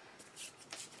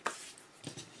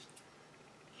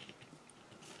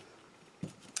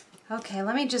 Okay,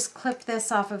 let me just clip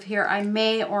this off of here. I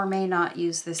may or may not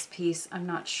use this piece. I'm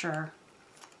not sure.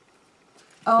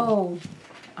 Oh,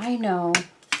 I know.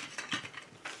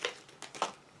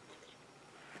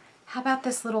 How about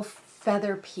this little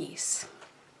feather piece?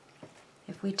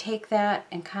 If we take that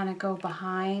and kind of go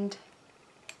behind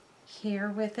here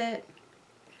with it,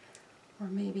 or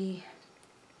maybe...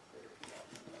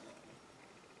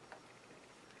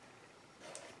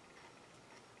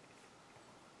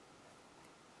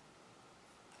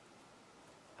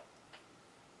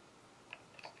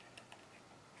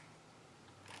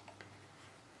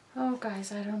 Oh,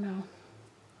 guys, I don't know.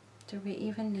 Do we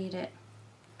even need it?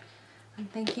 I'm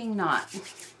thinking not.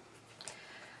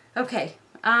 Okay.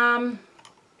 Let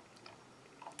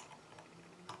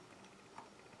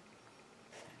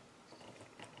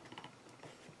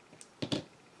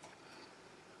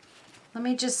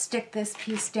me just stick this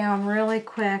piece down really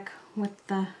quick with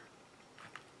the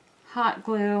hot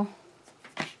glue.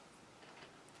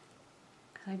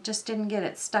 I just didn't get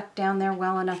it stuck down there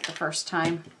well enough the first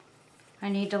time. I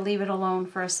need to leave it alone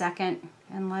for a second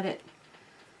and let it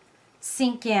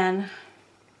sink in.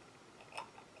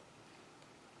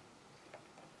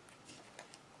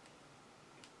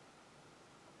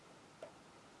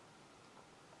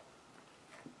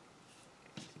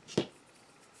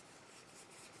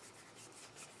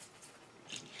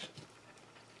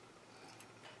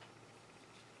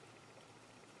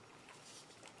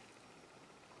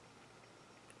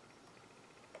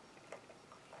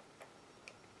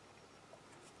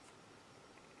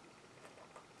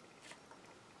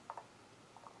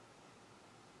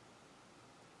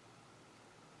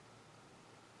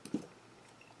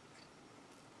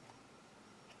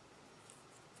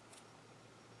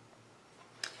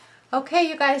 Okay,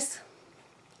 you guys,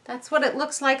 that's what it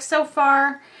looks like so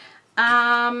far.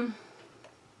 And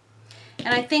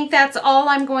I think that's all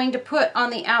I'm going to put on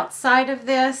the outside of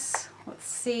this. Let's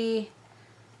see.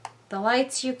 The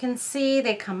lights you can see,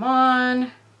 they come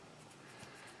on.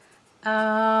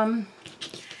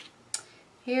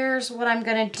 Here's what I'm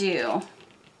going to do.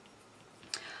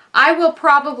 I will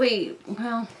probably,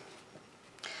 well,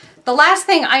 the last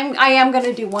thing, I am going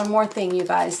to do one more thing, you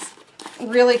guys,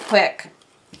 really quick.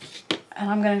 And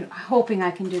I'm hoping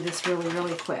I can do this really,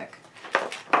 really quick.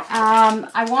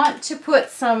 I want to put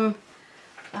some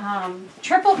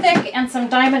triple thick and some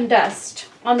diamond dust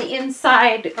on the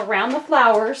inside around the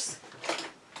flowers.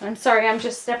 I'm sorry, I'm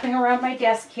just stepping around my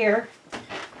desk here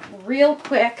real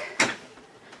quick.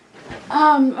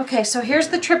 Okay, so here's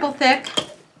the triple thick.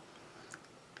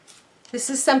 This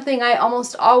is something I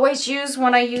almost always use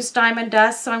when I use diamond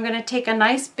dust. So I'm going to take a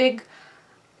nice big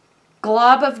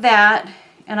glob of that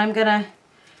and I'm going to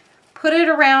put it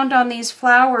around on these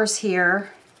flowers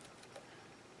here.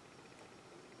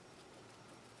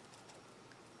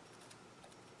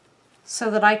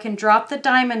 So that I can drop the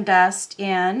diamond dust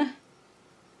in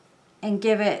and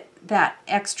give it that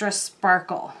extra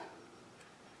sparkle.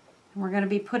 And we're going to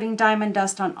be putting diamond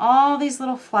dust on all these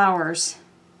little flowers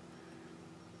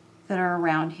that are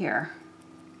around here.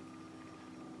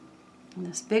 And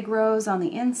this big rose on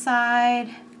the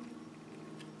inside.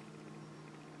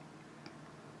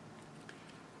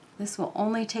 This will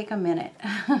only take a minute.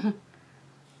 I'm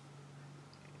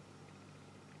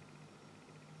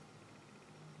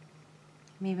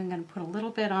even going to put a little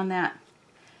bit on that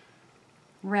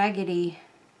raggedy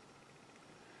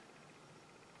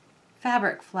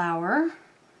fabric flower.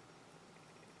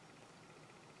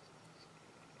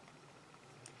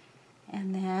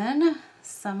 And then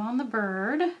some on the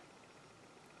bird.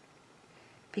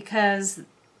 Because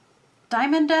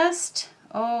diamond dust,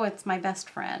 oh, it's my best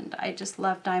friend. I just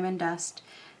love diamond dust.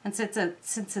 And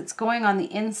since it's going on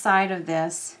the inside of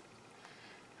this,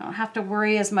 I don't have to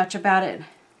worry as much about it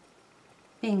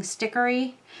being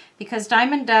stickery, because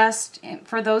diamond dust,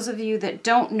 for those of you that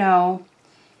don't know,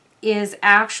 is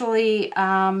actually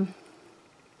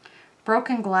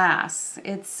broken glass.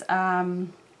 It's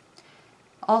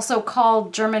also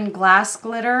called German glass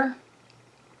glitter.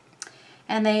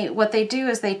 And what they do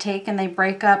is they take and they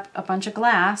break up a bunch of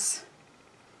glass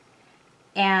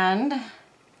and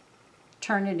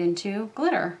turn it into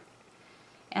glitter.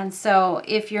 And so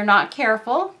if you're not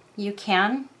careful, you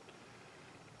can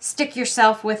stick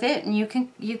yourself with it, and you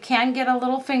can get a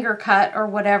little finger cut or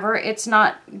whatever. It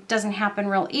doesn't happen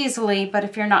real easily, but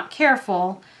if you're not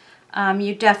careful,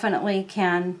 you definitely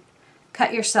can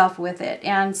cut yourself with it.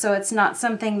 And so it's not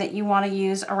something that you want to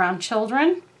use around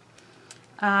children.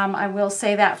 I will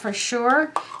say that for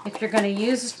sure. If you're going to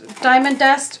use diamond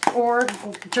dust or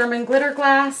German glitter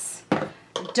glass,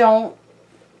 don't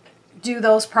do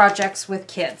those projects with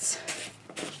kids.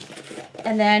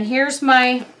 And then here's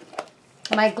my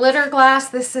glitter glass.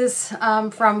 This is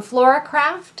from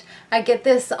Craft. I get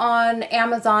this on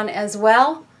Amazon as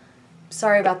well.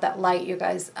 Sorry about that light, you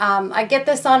guys. I get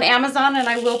this on Amazon, and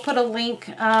I will put a link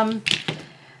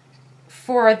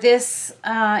for this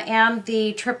and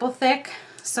the triple thick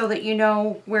so that you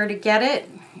know where to get it,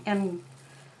 and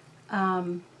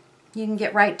you can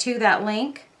get right to that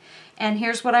link. And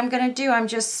here's what I'm going to do. I'm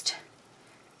just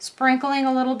sprinkling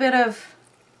a little bit of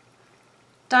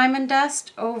diamond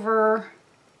dust over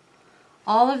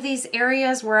all of these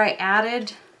areas where I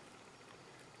added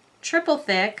triple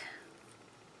thick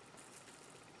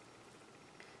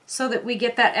so that we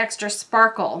get that extra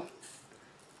sparkle.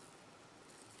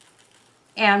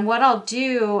 And what I'll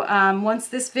do, once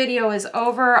this video is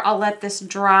over, I'll let this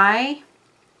dry,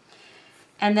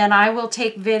 and then I will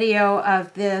take video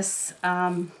of this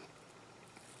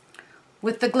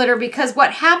with the glitter, because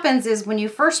what happens is when you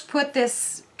first put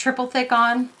this triple thick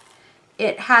on,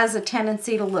 it has a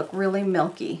tendency to look really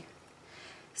milky.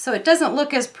 So it doesn't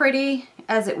look as pretty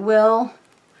as it will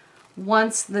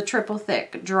once the triple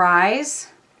thick dries,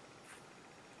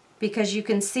 because you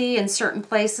can see in certain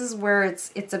places where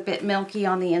it's a bit milky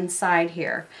on the inside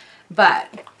here.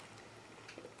 But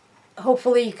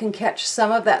hopefully you can catch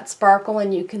some of that sparkle,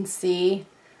 and you can see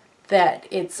that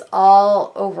it's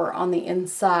all over on the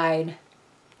inside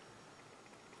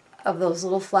of those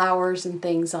little flowers and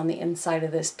things on the inside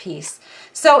of this piece.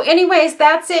 So anyways,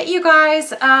 that's it, you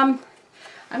guys. I'm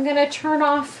gonna turn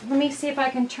off, let me see if I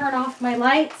can turn off my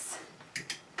lights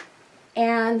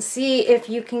and see if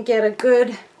you can get a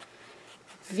good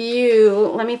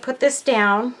view. Let me put this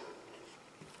down.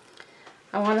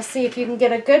 I want to see if you can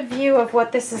get a good view of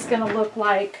what this is going to look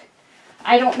like.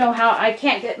 I don't know how, I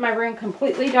can't get my room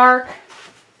completely dark,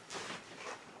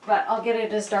 but I'll get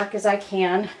it as dark as I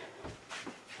can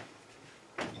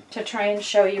to try and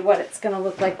show you what it's going to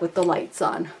look like with the lights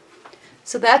on.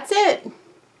 So that's it.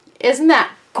 Isn't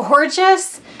that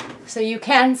gorgeous? So you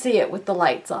can see it with the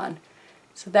lights on.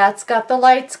 So that's got the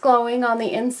lights glowing on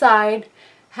the inside.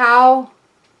 How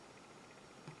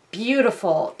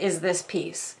beautiful is this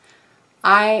piece?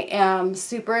 I am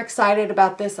super excited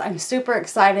about this. I'm super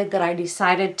excited that I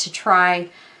decided to try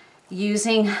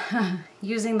using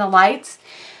the lights,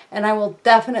 and I will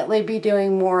definitely be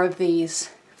doing more of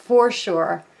these for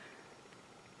sure.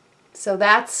 So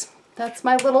that's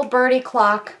my little birdie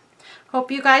clock.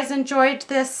 Hope you guys enjoyed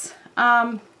this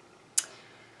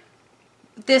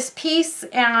this piece,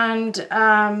 and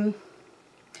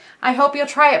I hope you'll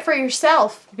try it for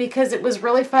yourself, because it was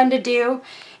really fun to do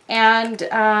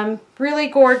and really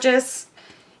gorgeous.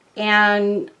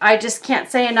 And I just can't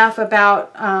say enough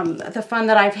about the fun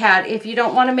that I've had. If you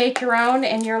don't want to make your own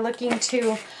and you're looking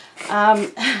to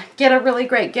get a really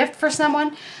great gift for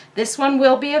someone, this one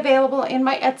will be available in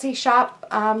my Etsy shop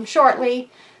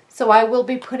shortly. So I will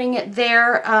be putting it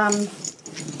there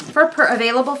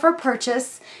available for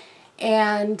purchase.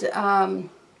 And I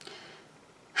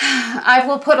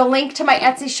will put a link to my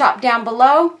Etsy shop down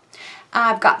below.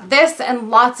 I've got this and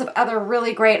lots of other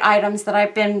really great items that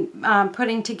I've been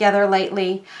putting together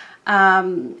lately.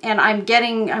 And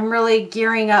I'm really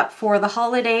gearing up for the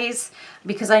holidays,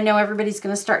 because I know everybody's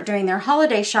going to start doing their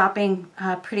holiday shopping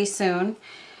pretty soon.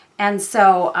 And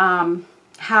so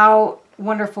how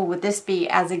wonderful would this be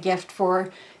as a gift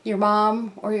for your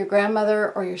mom or your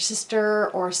grandmother or your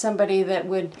sister or somebody that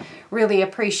would really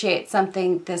appreciate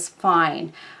something this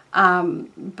fine.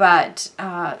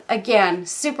 Again,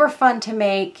 super fun to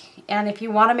make. And if you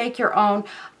want to make your own,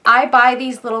 I buy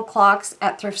these little clocks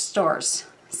at thrift stores.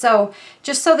 So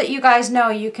just so that you guys know,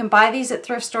 you can buy these at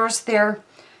thrift stores. They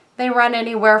run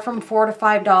anywhere from $4 to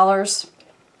 $5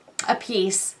 a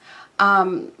piece.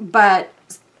 But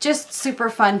just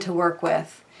super fun to work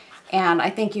with. And I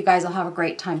think you guys will have a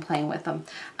great time playing with them.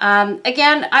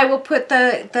 Again, I will put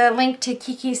the link to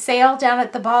Kiki's sale down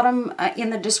at the bottom in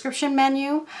the description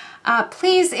menu.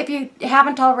 Please, if you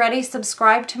haven't already,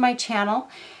 subscribe to my channel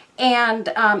and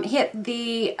hit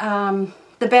the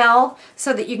bell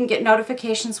so that you can get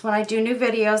notifications when I do new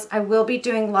videos. I will be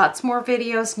doing lots more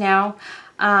videos now.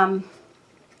 I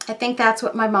think that's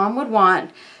what my mom would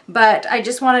want. But I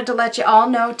just wanted to let you all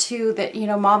know too that, you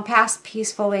know, Mom passed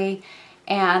peacefully.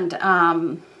 And,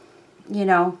 you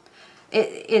know,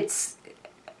 it's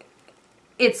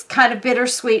kind of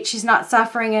bittersweet. She's not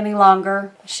suffering any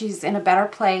longer. She's in a better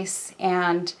place.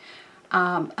 And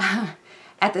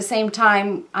at the same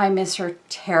time, I miss her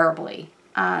terribly.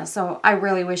 So I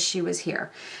really wish she was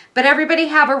here. But everybody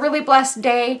have a really blessed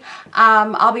day.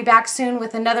 I'll be back soon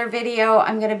with another video.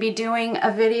 I'm going to be doing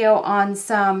a video on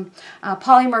some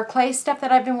polymer clay stuff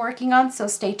that I've been working on. So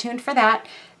stay tuned for that.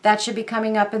 That should be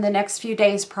coming up in the next few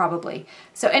days probably.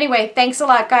 So anyway, thanks a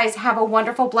lot, guys. Have a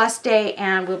wonderful, blessed day,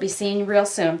 and we'll be seeing you real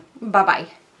soon. Bye-bye.